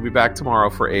that, we'll be back tomorrow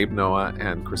for Abe Noah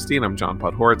and Christine. I'm John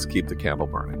Podhoretz. Keep the candle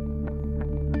burning.